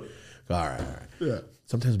 dude. All right. Yeah.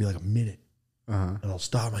 Sometimes it'll be like a minute. And I'll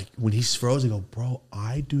stop. Like when he's frozen, I go, bro,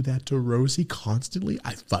 I do that to Rosie constantly.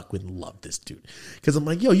 I fucking love this dude. Because I'm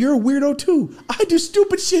like, yo, you're a weirdo too. I do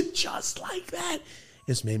stupid shit just like that.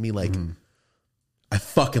 It's made me like, I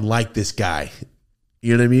fucking like this guy.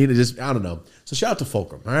 You know what I mean? It just, I don't know. So shout out to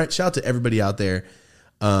Fulcrum. All right. Shout out to everybody out there.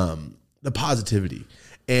 The positivity.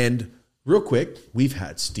 And real quick, we've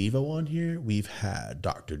had Steve-O on here. We've had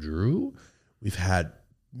Dr. Drew. We've had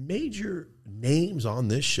major names on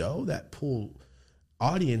this show that pull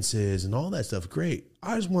audiences and all that stuff. Great.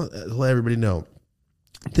 I just want to let everybody know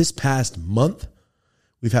this past month,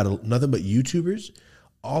 we've had nothing but YouTubers.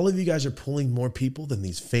 All of you guys are pulling more people than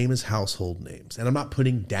these famous household names. And I'm not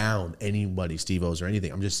putting down anybody, Steve-O's or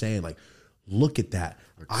anything. I'm just saying, like, look at that.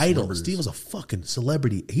 Like Idol. Steve-O's a fucking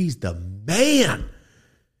celebrity. He's the man.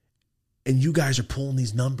 And you guys are pulling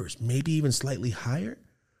these numbers, maybe even slightly higher.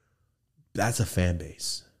 That's a fan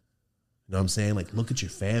base. You know what I'm saying? Like, look at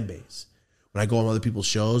your fan base. When I go on other people's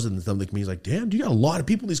shows and something like me is like, damn, you got a lot of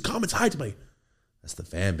people in these comments. Hi to me. That's the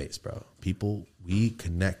fan base, bro. People, we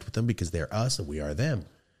connect with them because they're us and we are them.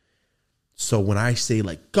 So when I say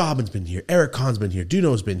like Gobbin's been here, Eric Kahn's been here,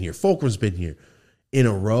 Duno's been here, Fulcrum's been here in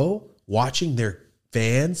a row, watching their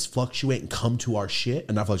fans fluctuate and come to our shit,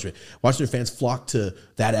 and not fluctuate, watching their fans flock to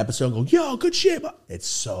that episode and go, yo, good shit. It's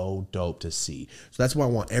so dope to see. So that's why I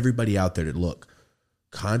want everybody out there to look.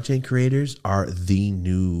 Content creators are the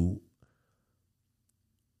new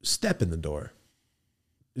step in the door.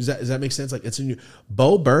 Does that make sense? Like, it's a new.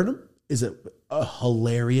 Bo Burnham is a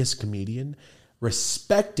hilarious comedian,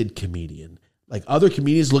 respected comedian. Like, other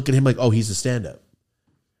comedians look at him like, oh, he's a stand-up.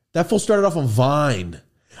 That fool started off on Vine.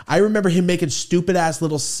 I remember him making stupid ass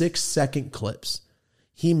little 6-second clips.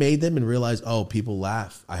 He made them and realized, oh, people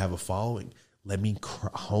laugh. I have a following. Let me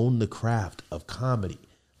hone the craft of comedy.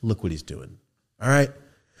 Look what he's doing. All right.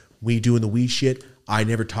 We doing the we shit. I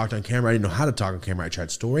never talked on camera. I didn't know how to talk on camera. I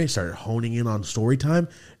tried story. I started honing in on story time.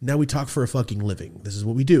 Now we talk for a fucking living. This is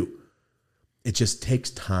what we do. It just takes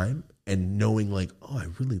time and knowing like, oh, I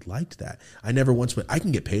really liked that. I never once went, I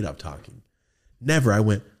can get paid off talking. Never. I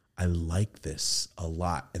went, I like this a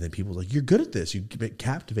lot. And then people were like, you're good at this. You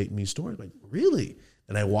captivate me stories. I'm like, really?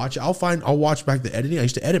 And I watch, I'll watch back the editing. I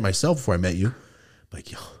used to edit myself before I met you.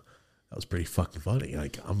 Like, yo, that was pretty fucking funny.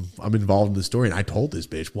 Like I'm involved in the story and I told this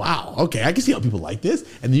bitch, wow, okay, I can see how people like this.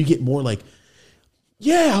 And then you get more like,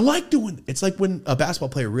 yeah, I like doing. It's like when a basketball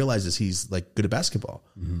player realizes he's like good at basketball.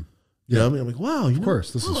 Mm-hmm. You know what I mean? I'm like, wow, of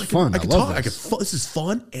course, this is fun. I love this. This is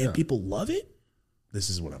fun and people love it. This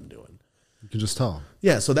is what I'm doing. You can just tell.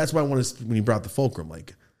 Yeah, so that's why I wanted to, when you brought the fulcrum,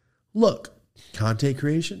 like, look, content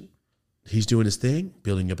creation, he's doing his thing,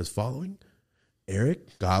 building up his following.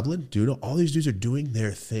 Eric, Goblin, Duno, all these dudes are doing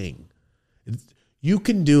their thing. You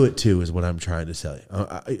can do it too, is what I'm trying to tell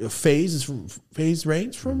you. FaZe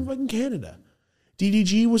Rain's from fucking Canada.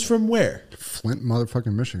 DDG was from where? Flint,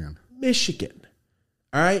 motherfucking Michigan. Michigan.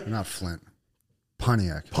 All right? Not Flint.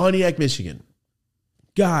 Pontiac, Michigan.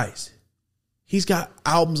 Guys, he's got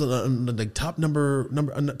albums on the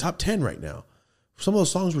top 10 right now. Some of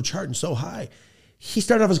those songs were charting so high. He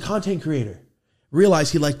started off as a content creator.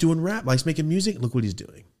 Realized he liked doing rap, likes making music. Look what he's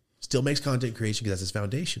doing. Still makes content creation because that's his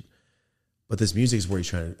foundation. But this music is where he's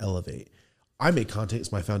trying to elevate. I make content.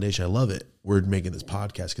 It's my foundation. I love it. We're making this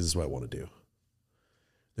podcast because this is what I want to do.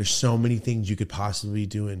 There's so many things you could possibly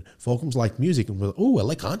do. And Fulcrum's like music. And oh, I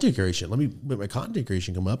like content creation. Let me make my content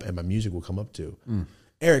creation come up and my music will come up too.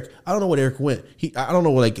 Eric, I don't know what Eric went. I don't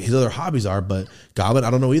know what like his other hobbies are, but Goblin,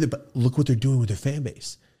 I don't know either. But look what they're doing with their fan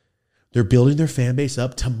base. They're building their fan base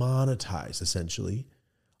up to monetize essentially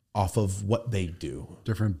off of what they do.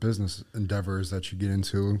 Different business endeavors that you get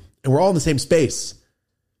into. And we're all in the same space,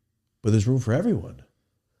 but there's room for everyone.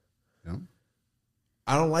 Yeah.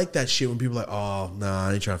 I don't like that shit when people are like, oh, nah,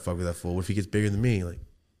 I ain't trying to fuck with that fool. What if he gets bigger than me? Like,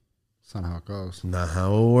 it's not how it goes. Not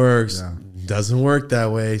how it works. Yeah. Doesn't work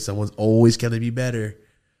that way. Someone's always going to be better.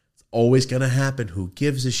 It's always going to happen. Who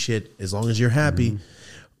gives a shit as long as you're happy? Mm-hmm.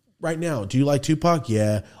 Right now, do you like Tupac?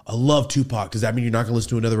 Yeah, I love Tupac. Does that mean you're not going to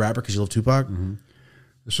listen to another rapper because you love Tupac? Mm-hmm.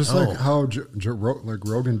 It's just like how like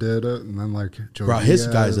Rogan did it, and then like Joe brought his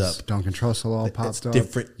guys up. Duncan Trussell all popped up.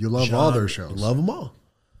 Different. You love genre. all their shows. You love them all,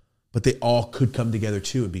 but they all could come together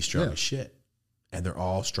too and be strong as shit. And they're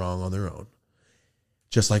all strong on their own,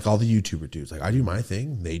 just like all the YouTuber dudes. Like I do my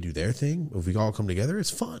thing, they do their thing. If we all come together,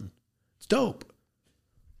 it's fun. It's dope.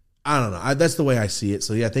 I don't know. That's the way I see it.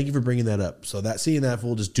 So yeah, thank you for bringing that up. So seeing that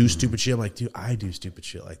fool just do stupid shit. I'm like, dude, I do stupid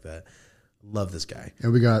shit like that. Love this guy.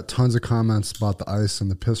 And we got tons of comments about the ice and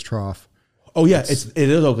the piss trough. Oh yeah, it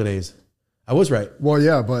is Oakadays. I was right. Well,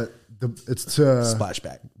 yeah, but it's to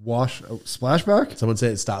splashback. Splashback? Someone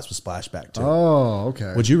said it stops with splashback too. Oh, okay.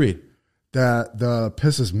 What'd you read? That the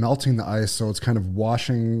piss is melting the ice, so it's kind of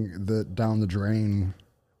washing down the drain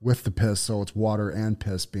with the piss, so it's water and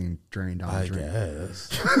piss being drained down the drain. I guess.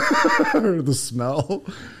 The smell.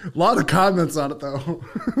 A lot of comments on it though.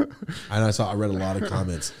 I read a lot of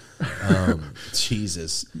comments.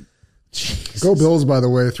 Jesus. Go Bills, by the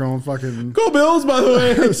way, throwing fucking Go Bills, by the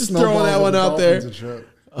way. Just throwing that one out there.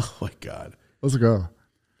 Oh my God. Let's go.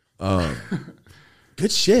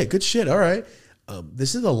 Good shit. All right.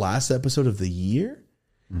 This is the last episode of the year.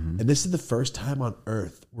 Mm-hmm. And this is the first time on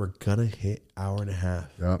Earth we're gonna hit hour and a half.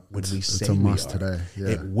 Yep, when we say it's a must today. Yeah.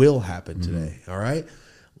 It will happen today. All right.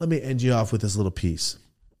 Let me end you off with this little piece.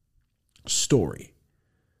 Story.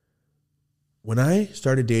 When I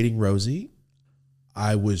started dating Rosie,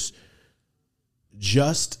 I was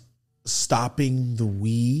just stopping the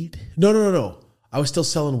weed. No. I was still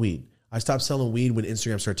selling weed. I stopped selling weed when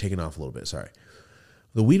Instagram started taking off a little bit. Sorry.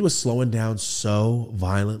 The weed was slowing down so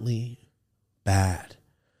violently bad.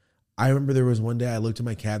 I remember there was one day I looked at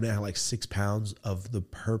my cabinet, I had like 6 pounds of the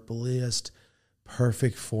purpliest,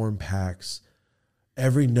 perfect form packs.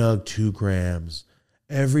 Every nug 2 grams.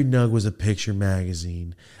 Every nug was a picture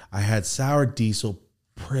magazine. I had Sour Diesel,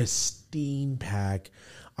 pristine pack.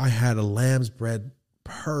 I had a Lamb's Bread,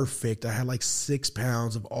 perfect. I had like 6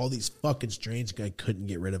 pounds of all these fucking strains. I couldn't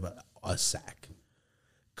get rid of a sack.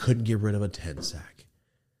 Couldn't get rid of a 10 sack.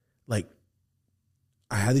 Like,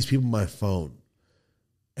 I had these people on my phone.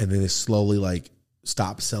 And then they slowly like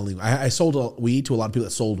stopped selling. I sold weed to a lot of people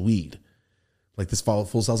that sold weed. Like this fool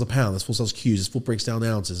sells a pound. This fool sells Qs. This fool breaks down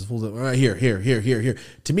ounces. This fool, all right, here.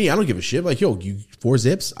 To me, I don't give a shit. Like, yo, you 4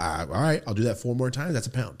 zips. All right, I'll do that 4 more times. That's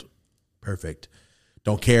a pound. Perfect.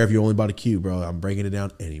 Don't care if you only bought a Q, bro. I'm breaking it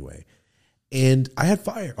down anyway. And I had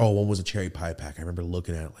fire. Oh, one was a cherry pie pack. I remember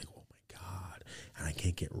looking at it like, oh my God. And I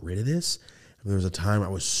can't get rid of this. And there was a time I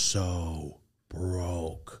was so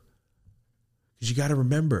broke. Because you got to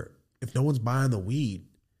remember, if no one's buying the weed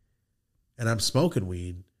and I'm smoking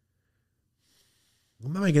weed,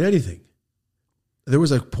 I'm not making anything. There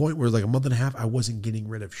was a point where like a month and a half, I wasn't getting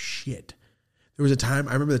rid of shit. There was a time,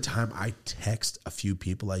 I remember the time I text a few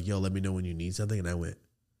people like, yo, let me know when you need something. And I went,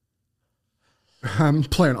 I'm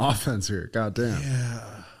playing offense here. God damn.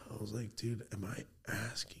 Yeah. was like, dude, am I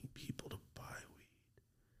asking people to buy weed?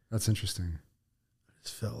 That's interesting. I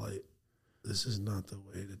just felt like this is not the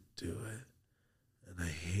way to do it. And I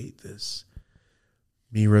hate this.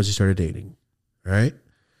 Me and Rosie started dating, right?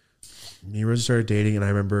 Me and Rosie started dating, and I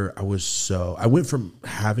remember I went from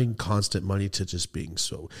having constant money to just being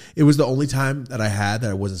so. It was the only time that I had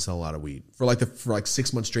that I wasn't selling a lot of weed. For like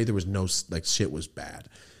 6 months straight, there was no, like, shit was bad.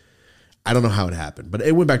 I don't know how it happened, but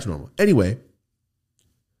it went back to normal. Anyway,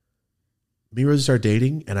 me and Rosie started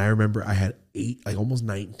dating, and I remember I had almost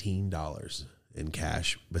 $19 in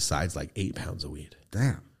cash besides like 8 pounds of weed.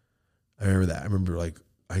 Damn. I remember that. I remember like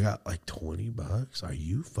I got like $20. Are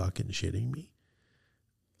you fucking shitting me?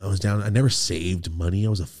 I was down. I never saved money. I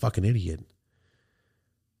was a fucking idiot.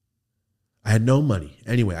 I had no money.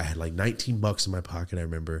 Anyway, I had like $19 in my pocket, I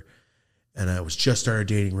remember. And I was just started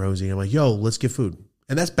dating Rosie. I'm like, yo, let's get food.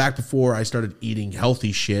 And that's back before I started eating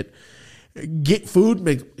healthy shit. Get food,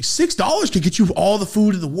 make $6 could get you all the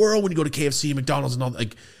food in the world when you go to KFC, McDonald's, and all.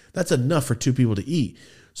 Like, that's enough for 2 people to eat.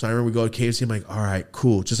 So I remember we go to KFC. I'm like, all right,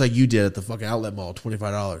 cool. Just like you did at the fucking outlet mall,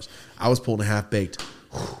 $25. I was pulling a half baked,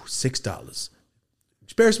 $6.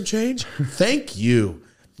 Spare some change? Thank you.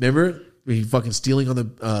 Remember we fucking stealing on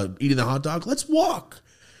the eating the hot dog? Let's walk.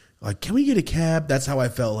 Like, can we get a cab? That's how I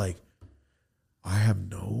felt. Like, I have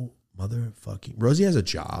no motherfucking. Rosie has a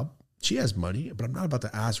job. She has money, but I'm not about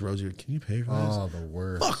to ask Rosie, can you pay for this? Oh, the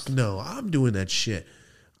worst. Fuck no. I'm doing that shit.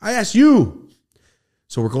 I asked you.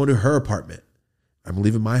 So we're going to her apartment. I'm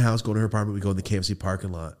leaving my house, going to her apartment. We go in the KFC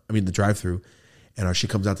parking lot. I mean, the drive-thru. And our shit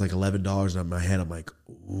comes out to like $11. And in my head, I'm like,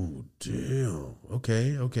 ooh, damn.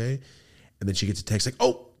 Okay. And then she gets a text like,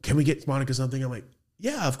 oh, can we get Monica something? I'm like,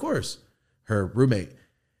 yeah, of course. Her roommate.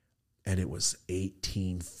 And it was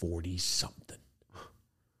 1840 something.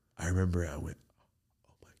 I remember I went,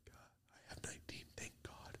 oh my God, I have 19. Thank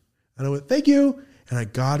God. And I went, thank you. And I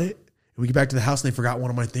got it. And we get back to the house and they forgot one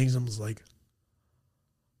of my things. I was like,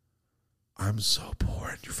 I'm so poor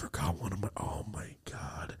and you forgot one of my, oh my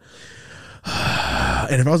God.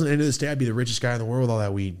 And if I was at the end of this day, I'd be the richest guy in the world with all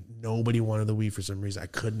that weed. Nobody wanted the weed for some reason. I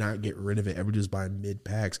could not get rid of it. Everybody was buying mid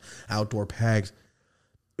packs, outdoor packs.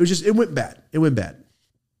 It went bad. It went bad.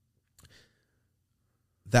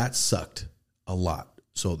 That sucked a lot.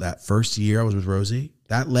 So that first year I was with Rosie,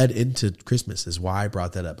 that led into Christmas is why I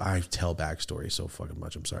brought that up. I tell backstory so fucking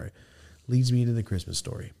much. I'm sorry. Leads me into the Christmas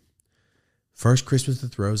story. First Christmas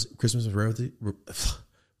with Rosie.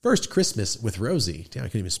 First Christmas with Rosie. Damn, I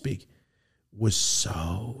couldn't even speak. Was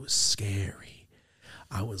so scary.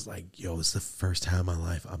 I was like, yo, it's the first time in my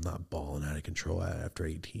life I'm not balling out of control after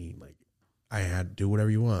 18. Like, I had to do whatever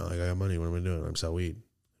you want. Like, I got money. What am I doing? I'm selling weed.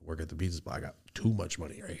 Work at the pizza spot. I got too much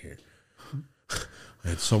money right here. I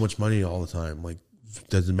had so much money all the time. Like,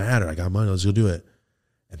 doesn't matter. I got money. Let's go do it.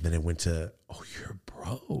 And then it went to, oh, you're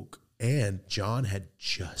broke. And John had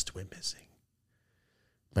just went missing.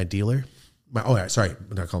 My dealer, sorry,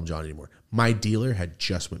 I'm not calling him John anymore. My dealer had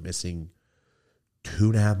just went missing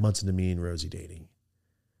 2.5 months into me and Rosie dating.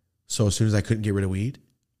 So as soon as I couldn't get rid of weed,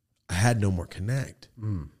 I had no more connect.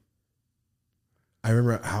 I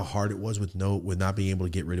remember how hard it was with not being able to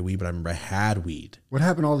get rid of weed, but I remember I had weed. What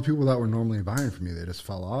happened to all the people that were normally buying from you? They just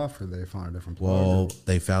fell off or they found a different plug? Well,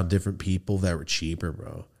 they found different people that were cheaper,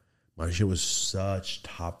 bro. My shit was such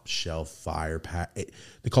top shelf fire pack.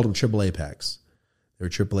 They called them AAA packs. They were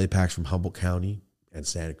AAA packs from Humboldt County and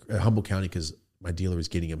Humboldt County because my dealer was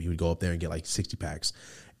getting them. He would go up there and get like 60 packs,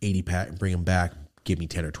 80 pack, and bring them back, give me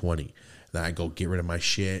 10 or 20. And then I'd go get rid of my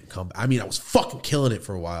shit. I was fucking killing it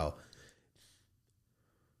for a while.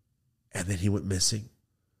 And then he went missing.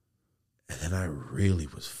 And then I really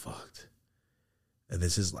was fucked. And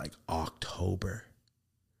this is like October.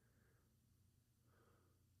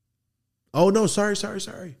 Oh, no, sorry.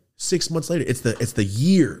 6 months later. It's the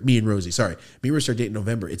year, me and Rosie. Sorry. Me and Rosie started dating in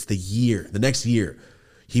November. It's the year. The next year.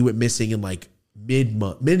 He went missing in like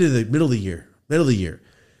middle of the year.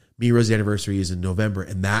 Me and Rosie's anniversary is in November,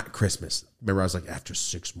 and that Christmas, remember I was like, after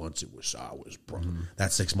 6 months, I was broke.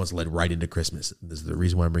 That 6 months led right into Christmas. This is the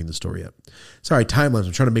reason why I'm bringing the story up. Sorry, timelines.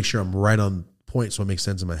 I'm trying to make sure I'm right on point so it makes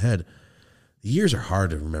sense in my head. The years are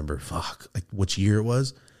hard to remember. Fuck, like which year it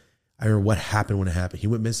was. I remember what happened when it happened. He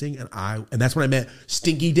went missing, and that's when I met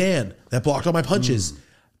Stinky Dan that blocked all my punches.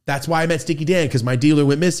 That's why I met Stinky Dan, because my dealer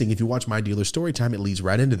went missing. If you watch my dealer story time, it leads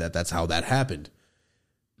right into that. That's how that happened.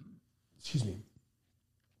 Excuse me.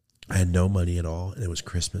 I had no money at all, and it was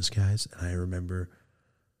Christmas, guys. And I remember,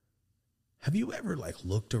 have you ever like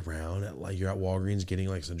looked around at like you're at Walgreens getting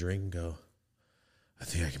like some drink and go, I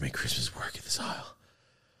think I can make Christmas work in this aisle.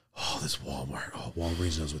 Oh, this Walmart. Oh,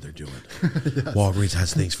 Walgreens knows what they're doing. Yes. Walgreens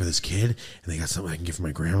has things for this kid, and they got something I can get for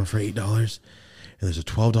my grandma for $8. and there's a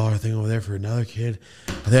 $12 thing over there for another kid.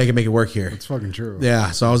 I think I can make it work here. It's fucking true.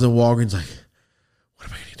 Yeah. So I was in Walgreens like, what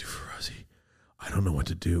am I going to do for Rosie? I don't know what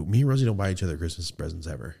to do. Me and Rosie don't buy each other Christmas presents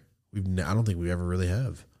ever. I don't think we ever really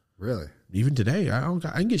have. Really? Even today, I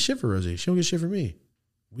can get shit for Rosie. She don't get shit for me.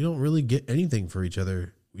 We don't really get anything for each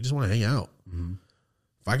other. We just want to hang out. Mm-hmm.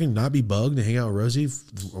 If I can not be bugged and hang out with Rosie,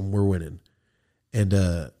 we're winning.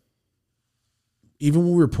 And even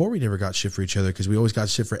when we were poor, we never got shit for each other because we always got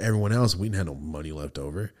shit for everyone else. We didn't have no money left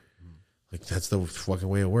over. Like, that's the fucking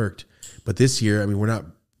way it worked. But this year, I mean, we're not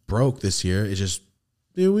broke this year. It's just,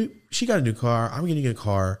 dude, she got a new car. I'm getting a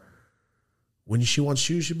car. When she wants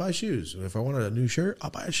shoes, she buys shoes. If I want a new shirt,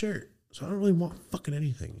 I'll buy a shirt. So I don't really want fucking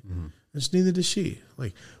anything. Mm-hmm. And neither does she.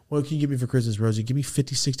 Like, what can you give me for Christmas, Rosie? Give me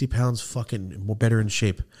 50, 60 pounds fucking more better in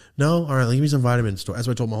shape. No? All right, give me some vitamin store. That's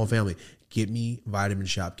what I told my whole family. Get me Vitamin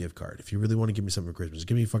Shop gift card. If you really want to give me something for Christmas,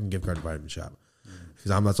 give me a fucking gift card to Vitamin Shop.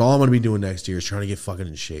 Because that's all I'm going to be doing next year is trying to get fucking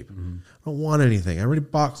in shape. Mm-hmm. I don't want anything. I already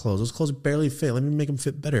bought clothes. Those clothes barely fit. Let me make them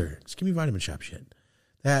fit better. Just give me Vitamin Shop shit.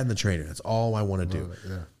 That and the trainer. That's all I want to do.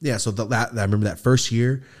 Yeah. So I remember that first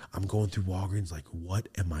year, I'm going through Walgreens like, what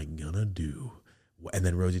am I going to do? And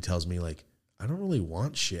then Rosie tells me like, I don't really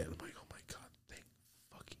want shit. I'm like, oh my God, thank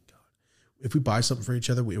fucking God. If we buy something for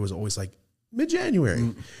each other, it was always like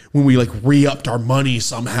mid-January when we like re-upped our money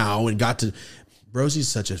somehow and got to. Rosie's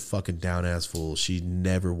such a fucking down-ass fool. She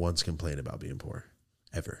never once complained about being poor.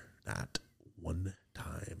 Ever. Not one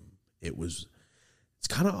time. It's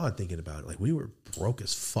kind of odd thinking about it. Like, we were broke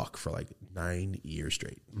as fuck for like 9 years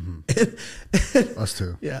straight. Mm-hmm. Us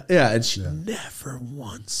too. Yeah. And she never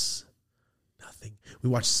once, nothing. We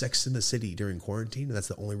watched Sex in the City during quarantine, and that's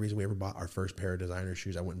the only reason we ever bought our first pair of designer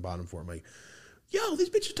shoes. I went and bought them for her. I'm like, yo, these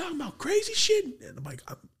bitches talking about crazy shit. And I'm like,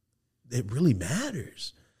 it really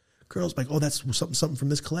matters. Girls like, oh, that's something from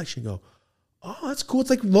this collection. Go, oh, that's cool. It's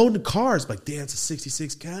like loading cars. Like, damn, it's a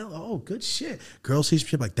 66 Cadillac. Oh, good shit. Girls see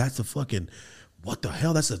shit like, that's a fucking, what the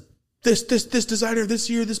hell? That's this designer this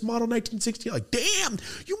year, this model 1960. Like, damn,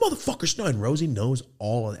 you motherfuckers know. And Rosie knows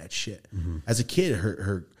all of that shit. Mm-hmm. As a kid,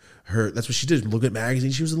 her that's what she did. Look at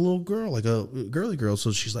magazines. She was a little girl, like a girly girl.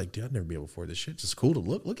 So she's like, dude, I'd never be able to afford this shit. It's just cool to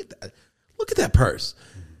look. Look at that. Look at that purse.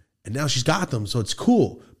 Mm-hmm. And now she's got them, so it's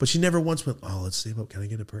cool. But she never once went, oh, let's save up. Can I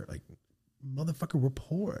get a purse? Like, motherfucker, we're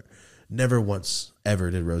poor. Never once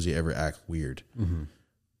ever did Rosie ever act weird. Mm-hmm.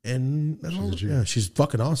 And she's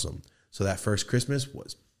fucking awesome. So that first Christmas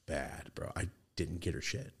was bad, bro. I didn't get her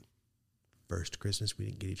shit. First Christmas, we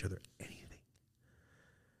didn't get each other anything.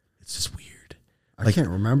 It's just weird. I can't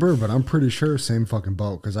remember, but I'm pretty sure same fucking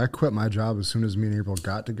boat. Because I quit my job as soon as me and April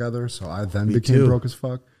got together. So I then became broke as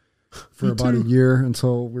fuck for about a year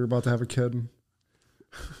until we were about to have a kid.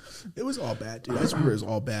 It was all bad, dude. I swear it was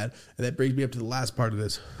all bad. And that brings me up to the last part of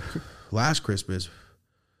this. Last Christmas,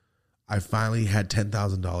 I finally had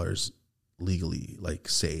 $10,000 legally like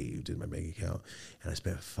saved in my bank account, and I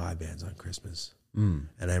spent 5 bands on Christmas. And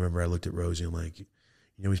I remember I looked at Rosie and like,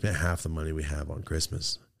 we spent half the money we have on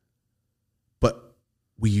Christmas, but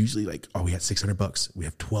we usually like, oh, we had $600. We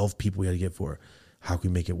have 12 people we had to give for. How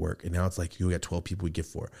can we make it work? And now it's like, we got 12 people we give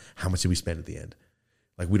for. How much did we spend at the end?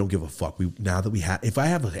 Like, we don't give a fuck. Now that we have, if I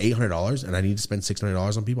have like $800 and I need to spend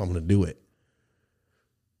 $600 on people, I'm going to do it.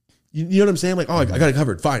 You know what I'm saying? Like, oh, I got it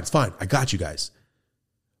covered. Fine, it's fine. I got you guys.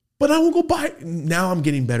 But I won't go buy. Now I'm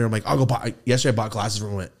getting better. I'm like, I'll go buy. Yesterday I bought glasses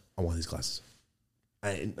and I went, I want these glasses.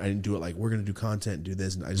 I didn't do it like, we're going to do content and do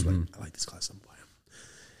this. And I just went, I like these glasses. I'm buying them.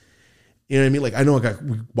 You know what I mean? Like, I know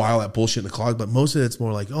we buy all that bullshit in the closet, but most of it's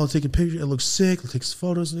more like, oh, take a picture. It looks sick. Let's take some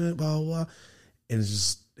photos in it, blah, blah, blah. And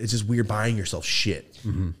it's just weird buying yourself shit.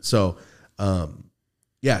 Mm-hmm. So,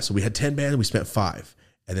 so we had 10 bands and we spent 5.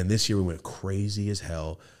 And then this year we went crazy as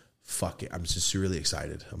hell. Fuck it. I'm just really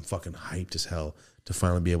excited. I'm fucking hyped as hell to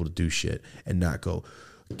finally be able to do shit and not go,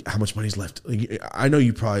 how much money's left? I know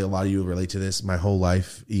a lot of you relate to this. My whole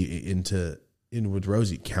life in with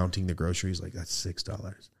Rosie, counting the groceries, like that's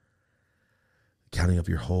 $6. Counting up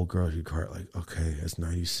your whole grocery cart, like, okay, that's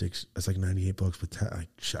 96. That's like $98. But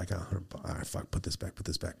I got $100. All right, fuck, put this back.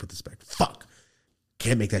 Fuck.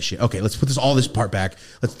 Can't make that shit. Okay, let's put all this part back.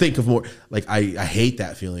 Let's think of more. Like, I hate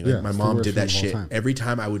that feeling. Like, my mom did that shit. Every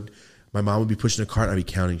time my mom would be pushing a cart and I'd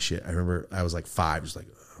be counting shit. I remember I was like 5, just like,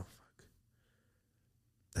 oh, fuck.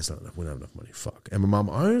 That's not enough. We don't have enough money. Fuck. And my mom,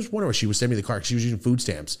 I just wonder why she would send me the car. She was using food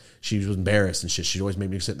stamps. She was embarrassed and shit. She'd always make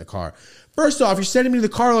me sit in the car. First off, you're sending me to the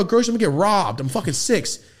car like groceries, I'm gonna get robbed. I'm fucking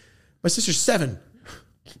 6. My sister's 7.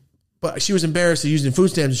 But she was embarrassed of using food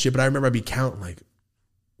stamps and shit. But I remember I'd be counting like,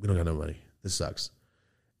 we don't got no money. This sucks.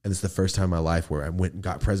 And it's the first time in my life where I went and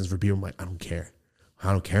got presents for people. I'm like, I don't care.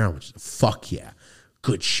 I don't care how much. Fuck yeah.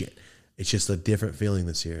 Good shit. It's just a different feeling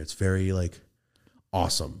this year. It's very like,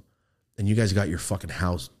 Awesome. And you guys got your fucking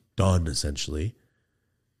house done essentially.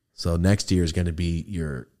 So next year is going to be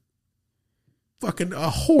your fucking a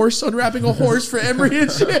horse, unwrapping a horse for Emery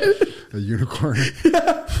and shit. A unicorn.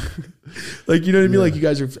 Like, you know what I mean? Like, you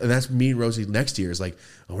guys are, and that's me and Rosie next year is like,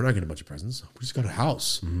 oh, we're not getting a bunch of presents. We just got a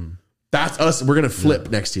house. Mm-hmm. That's us. We're going to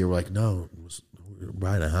flip next year. We're like, no, we're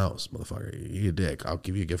buying a house, motherfucker. You a dick. I'll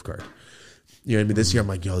give you a gift card. You know what I mean? This year, I'm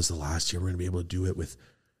like, yo, this is the last year we're going to be able to do it with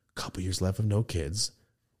a couple years left of no kids.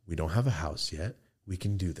 We don't have a house yet. We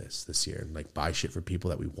can do this year and like buy shit for people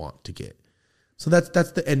that we want to get. So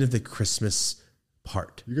that's the end of the Christmas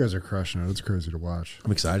part. You guys are crushing it. It's crazy to watch.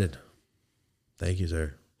 I'm excited. Thank you,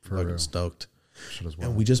 sir. Fucking stoked. As well.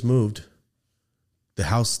 And we just moved. The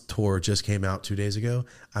house tour just came out 2 days ago.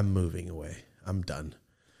 I'm moving away. I'm done.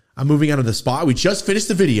 I'm moving out of the spot. We just finished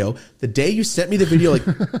the video. The day you sent me the video, like,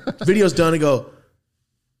 video's done, I go,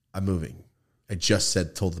 I'm moving. I just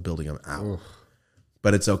told the building I'm out. Ugh.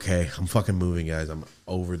 But it's okay. I'm fucking moving, guys. I'm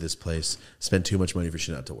over this place. Spent too much money for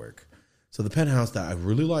shit not to work. So the penthouse that I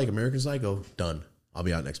really like, American Psycho, done. I'll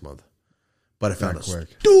be out next month. But I found a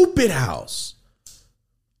stupid house.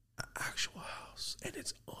 An actual house. And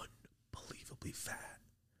it's unbelievably fat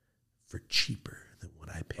for cheaper than what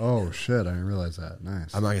I paid. Oh, shit. I didn't realize that.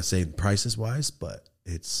 Nice. I'm not going to say prices wise, but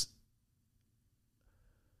it's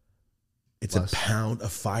less. a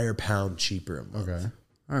fire pound cheaper a month. Okay.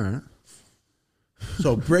 All right.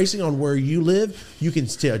 So bracing on where you live, you can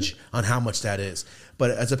judge on how much that is.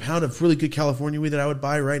 But as a pound of really good California weed that I would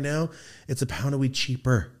buy right now, it's a pound of weed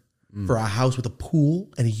cheaper for a house with a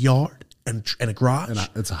pool and a yard and a garage. And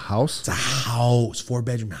it's a house? It's a house,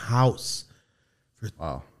 4-bedroom house.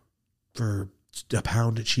 Wow. For a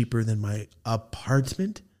pound cheaper than my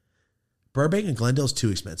apartment. Burbank and Glendale's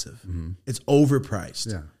too expensive. Mm-hmm. It's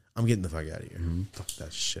overpriced. Yeah. I'm getting the fuck out of here. Mm-hmm. Fuck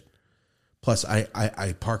that shit. Plus,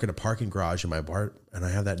 I park in a parking garage in my bar, and I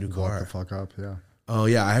have that new car. Walk the fuck up, yeah. Oh,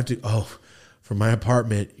 yeah. I have to, from my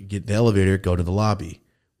apartment, you get the elevator, go to the lobby,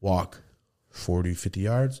 walk 40, 50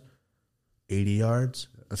 yards, 80 yards.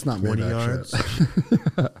 That's not 20 yards.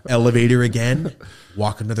 Elevator again,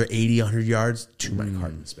 walk another 80, 100 yards to my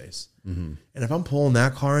parking space. Mm-hmm. And if I'm pulling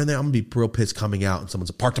that car in there, I'm going to be real pissed coming out and someone's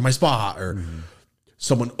parked in my spot or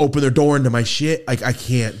someone opened their door into my shit. Like, I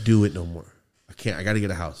can't do it no more. I got to get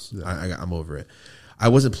a house. Yeah. I'm over it. I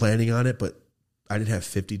wasn't planning on it, but I didn't have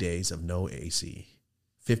 50 days of no AC.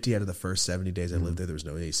 50 out of the first 70 days I lived there was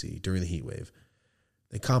no AC during the heat wave.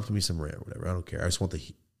 They comped me some rent or whatever. I don't care. I just want the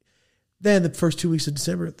heat. Then the first 2 weeks of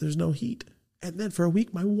December, there's no heat. And then for a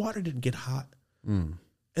week, my water didn't get hot. And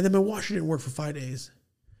then my washer didn't work for 5 days.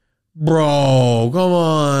 Bro, come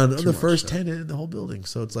on. I'm the first tenant in the whole building.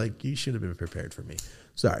 So it's like, you should have been prepared for me.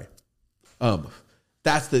 Sorry.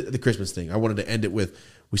 That's the Christmas thing. I wanted to end it with,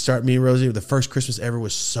 me and Rosie, the first Christmas ever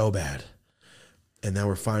was so bad. And now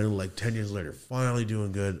we're finally, like 10 years later, finally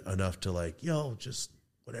doing good enough to like, yo, just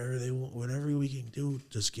whatever they want, whatever we can do,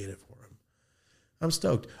 just get it for them. I'm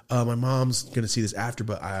stoked. My mom's going to see this after,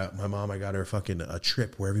 but I got her fucking a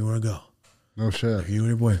trip wherever you want to go. No shit. You and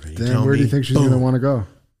your boyfriend. Damn, where do you think she's going to want to go?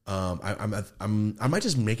 I might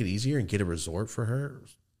just make it easier and get a resort for her.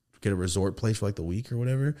 Get a resort place for like the week or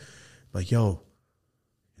whatever. Like, yo,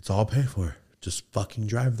 it's all paid for. Just fucking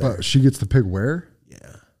drive there. But she gets to pick where?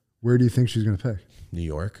 Yeah. Where do you think she's going to pick? New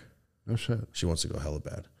York. No shit. She wants to go hella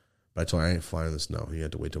bad. But I told her I ain't flying this now. You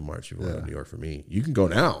have to wait till March if you want to New York for me. You can go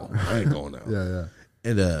now. I ain't going now. Yeah.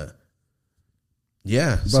 And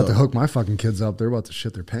yeah. I'm about to hook my fucking kids up. They're about to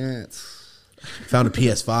shit their pants. Found a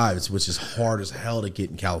PS5, which is hard as hell to get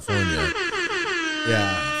in California.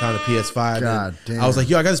 Yeah, found a PS5. God damn. I was like,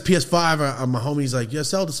 yo, I got this PS5. My homie's like, yeah,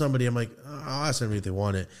 sell it to somebody. I'm like, I'll ask them if they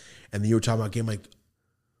want it. And then you were talking about game, like,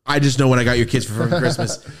 I just know when I got your kids for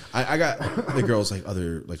Christmas. I got the girls like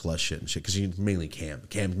other like less shit and shit because you mainly Cam.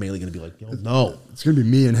 Cam's mainly gonna be like, yo, no. It's gonna be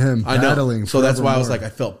me and him battling. So that's why I was like, I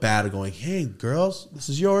felt bad going, hey, girls, this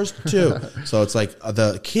is yours too. So it's like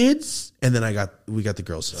the kids, and then we got the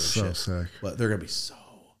girls. So shit. Sick. But they're gonna be so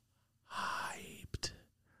hyped.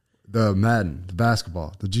 The Madden, the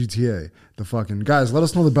basketball, the GTA, the fucking guys. Let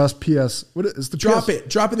us know the best PS. What is the drop PS? it?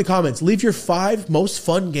 Drop in the comments. Leave your 5 most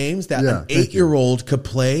fun games that an 8-year-old could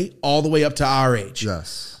play all the way up to our age.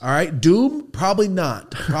 Yes. All right. Doom, probably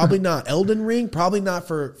not. Probably not. Elden Ring, probably not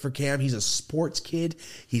for Cam. He's a sports kid.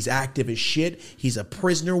 He's active as shit. He's a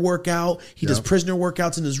prisoner workout. He does prisoner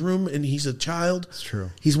workouts in his room, and he's a child. It's true.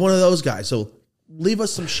 He's one of those guys. So leave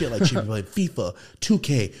us some shit like she played FIFA,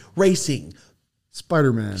 2K, racing.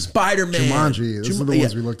 Spider-Man. Jumanji. Those are the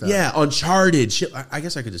ones we looked at. Yeah, Uncharted. Shit, I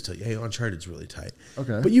guess I could just tell you, hey, Uncharted's really tight.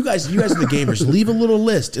 Okay. But you guys are the gamers. Leave a little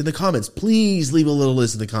list in the comments. Please leave a little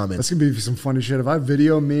list in the comments. That's going to be some funny shit. If I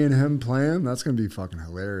video me and him playing, that's going to be fucking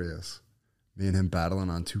hilarious. Me and him battling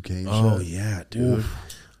on 2K and Oh, shit. yeah, dude.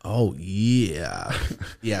 Oof. Oh, yeah.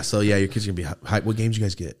 Yeah, so yeah, your kids are going to be hype. What games you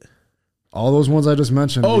guys get? All those ones I just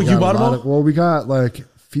mentioned. Oh, you bought them all? Well, we got like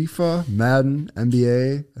FIFA, Madden,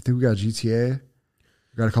 NBA. I think we got GTA.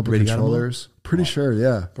 We got a couple of controllers. Pretty sure,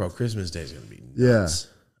 yeah. Bro, Christmas Day is going to be nuts.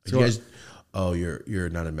 Yeah. You guys, you're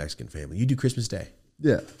not a Mexican family. You do Christmas Day?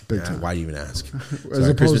 Yeah, big time. Why do you even ask?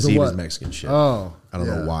 Sorry, Christmas Eve is Mexican shit. Oh. I don't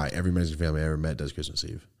know why. Every Mexican family I ever met does Christmas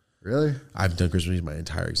Eve. Really? I've done Christmas Eve my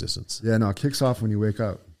entire existence. Yeah, no, it kicks off when you wake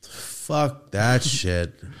up. Fuck that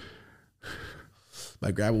shit.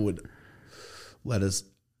 My grandma would let us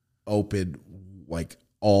open like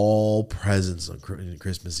all presents on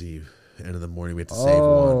Christmas Eve. End of the morning, we have to save one.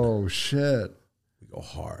 Oh, shit. We go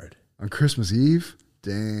hard. On Christmas Eve?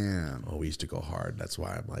 Damn. Oh, we used to go hard. That's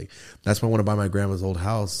why that's why I want to buy my grandma's old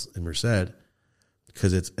house in Merced,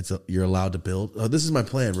 because you're allowed to build. Oh, this is my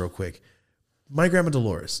plan real quick. My grandma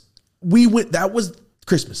Dolores, that was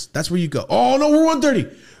Christmas. That's where you go. Oh, no, we're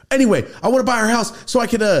 1:30. Anyway, I want to buy our house so I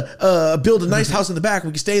can build a nice house in the back.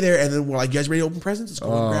 We can stay there. And then we're like, you guys ready to open presents? Let's go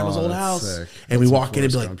to grandma's old house. Sick. And we walk in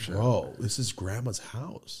and be like, bro, this is grandma's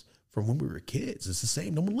house from when we were kids. It's the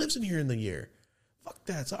same. No one lives in here in the year. Fuck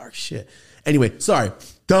that. It's our shit. Anyway, sorry.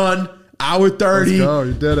 Done. Hour 30. Let's go.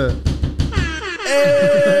 You did it.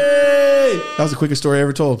 Hey! That was the quickest story I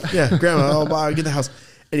ever told. Yeah, grandma, I'll buy, get the house.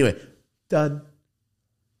 Anyway, done.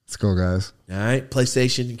 Let's go, guys. All right.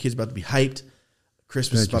 PlayStation. Your kids about to be hyped.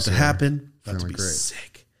 Christmas is about to happen. About to be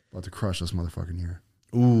sick. About to crush this motherfucking year.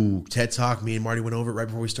 Ooh, TED Talk. Me and Marty went over it right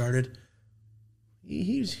before we started.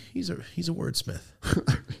 He's a wordsmith.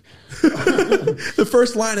 The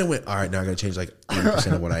first line I went, all right, now I got to change like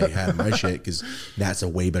 80% of what I had in my shit because that's a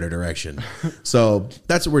way better direction. So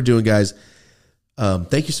that's what we're doing, guys.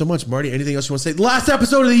 Thank you so much, Marty. Anything else you want to say? Last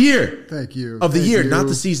episode of the year. Thank you. Of the year, not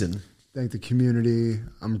the season. Thank the community.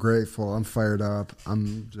 I'm grateful. I'm fired up.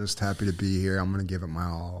 I'm just happy to be here. I'm going to give it my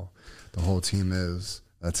all. The whole team is.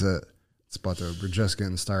 That's it. We're just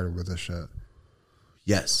getting started with this shit.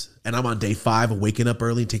 Yes. And I'm on day 5 of waking up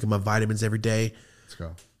early, taking my vitamins every day. Let's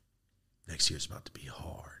go. Next year's about to be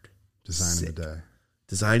hard. Designing the day.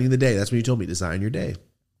 Designing the day. That's when you told me. Design your day.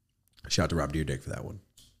 Shout out to Rob Deerdick for that one.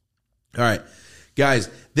 All right. Guys,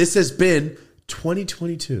 this has been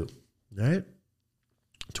 2022. All right.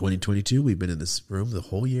 2022. We've been in this room the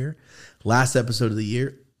whole year. Last episode of the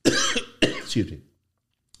year. Excuse me.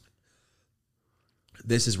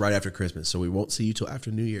 This is right after Christmas, so we won't see you till after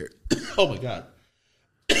New Year. Oh, my God.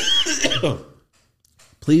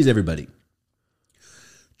 Please, everybody,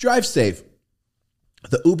 drive safe.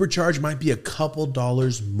 The Uber charge might be a couple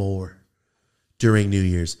dollars more during New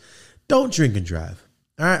Year's. Don't drink and drive.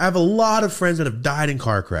 All right, I have a lot of friends that have died in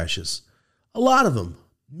car crashes. A lot of them.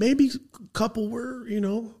 Maybe a couple were,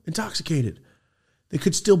 intoxicated. They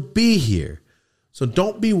could still be here. So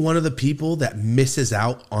don't be one of the people that misses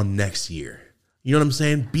out on next year. You know what I'm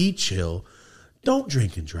saying? Be chill. Don't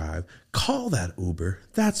drink and drive. Call that Uber.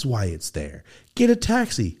 That's why it's there. Get a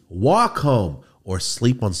taxi. Walk home or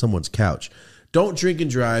sleep on someone's couch. Don't drink and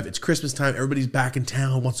drive. It's Christmas time. Everybody's back in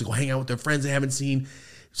town, wants to go hang out with their friends they haven't seen.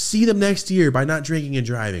 See them next year by not drinking and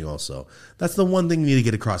driving also. That's the one thing you need to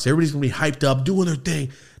get across. Everybody's going to be hyped up, doing their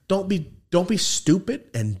thing. Don't be stupid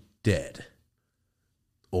and dead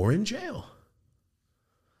or in jail.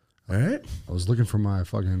 All right? I was looking for my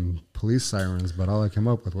fucking police sirens, but all I came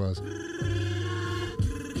up with was...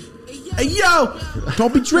 Hey, yo,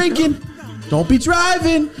 don't be drinking. Don't be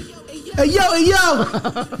driving. Hey, yo.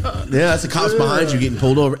 Yeah, that's the cops behind you getting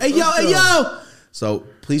pulled over. Hey, yo. So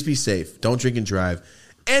please be safe. Don't drink and drive.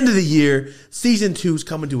 End of the year. Season 2 is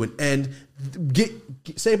coming to an end.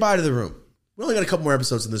 Say bye to the room. We only got a couple more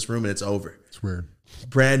episodes in this room and it's over. It's weird.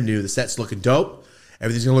 Brand new. The set's looking dope.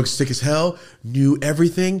 Everything's going to look sick as hell. New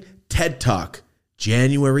everything. TED Talk,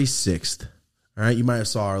 January 6th. All right, you might have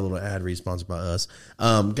saw our little ad read sponsored by us.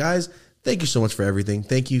 Guys, thank you so much for everything.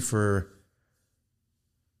 Thank you for...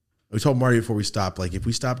 We told Marty before we stopped, like, if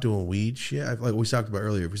we stopped doing weed shit, like we talked about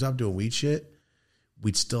earlier, if we stopped doing weed shit,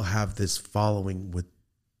 we'd still have this following with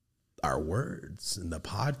our words and the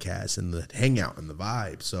podcast and the hangout and the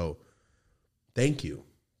vibe. So, thank you.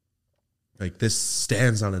 Like, this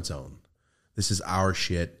stands on its own. This is our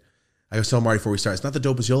shit. I was telling Marty before we started, it's not the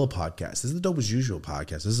Dopest YOLO podcast. This is the Dopest Usual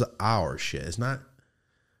podcast. This is our shit. It's not,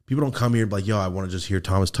 people don't come here and be like, yo, I want to just hear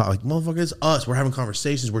Thomas talk. Like, motherfucker, it's us. We're having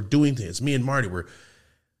conversations. We're doing things. It's me and Marty.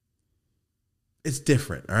 It's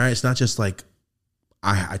different, all right? It's not just like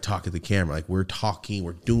I talk at the camera. Like we're talking,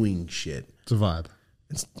 we're doing shit. It's a vibe.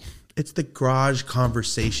 It's the garage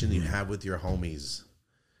conversation you have with your homies.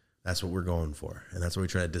 That's what we're going for. And that's what we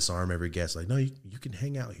try to disarm every guest. Like, no, you can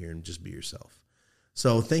hang out here and just be yourself.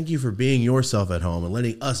 So thank you for being yourself at home and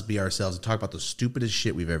letting us be ourselves and talk about the stupidest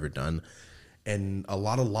shit we've ever done. And a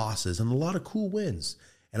lot of losses and a lot of cool wins.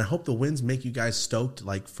 And I hope the wins make you guys stoked,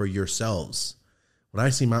 like, for yourselves. When I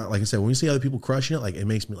see like I said, when we see other people crushing it, like, it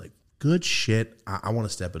makes me like, good shit. I want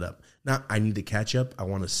to step it up. Not I need to catch up. I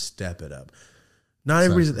want to step it up. Not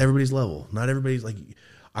everybody's at everybody's level. Not everybody's like,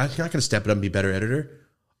 I'm not going to step it up and be a better editor.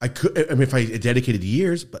 I could, I mean, if I dedicated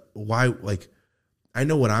years, but why? Like, I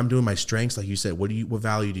know what I'm doing, my strengths. Like you said, what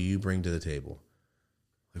value do you bring to the table?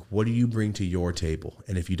 Like, what do you bring to your table?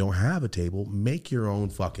 And if you don't have a table, make your own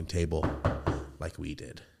fucking table like we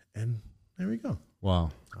did. And there we go.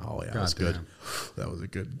 Wow. Oh, yeah, that was good. That was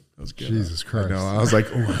good. Jesus Christ. I was like,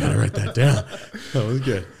 oh, I got to write that down. That was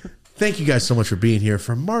good. Thank you guys so much for being here.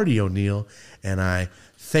 For Marty O'Neill and I,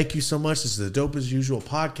 thank you so much. This is the Dope As Usual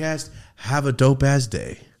podcast. Have a dope ass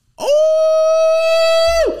day. Oh!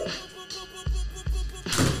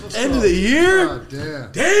 End of the year? God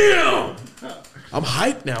damn. Damn! I'm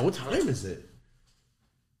hyped now. What time is it?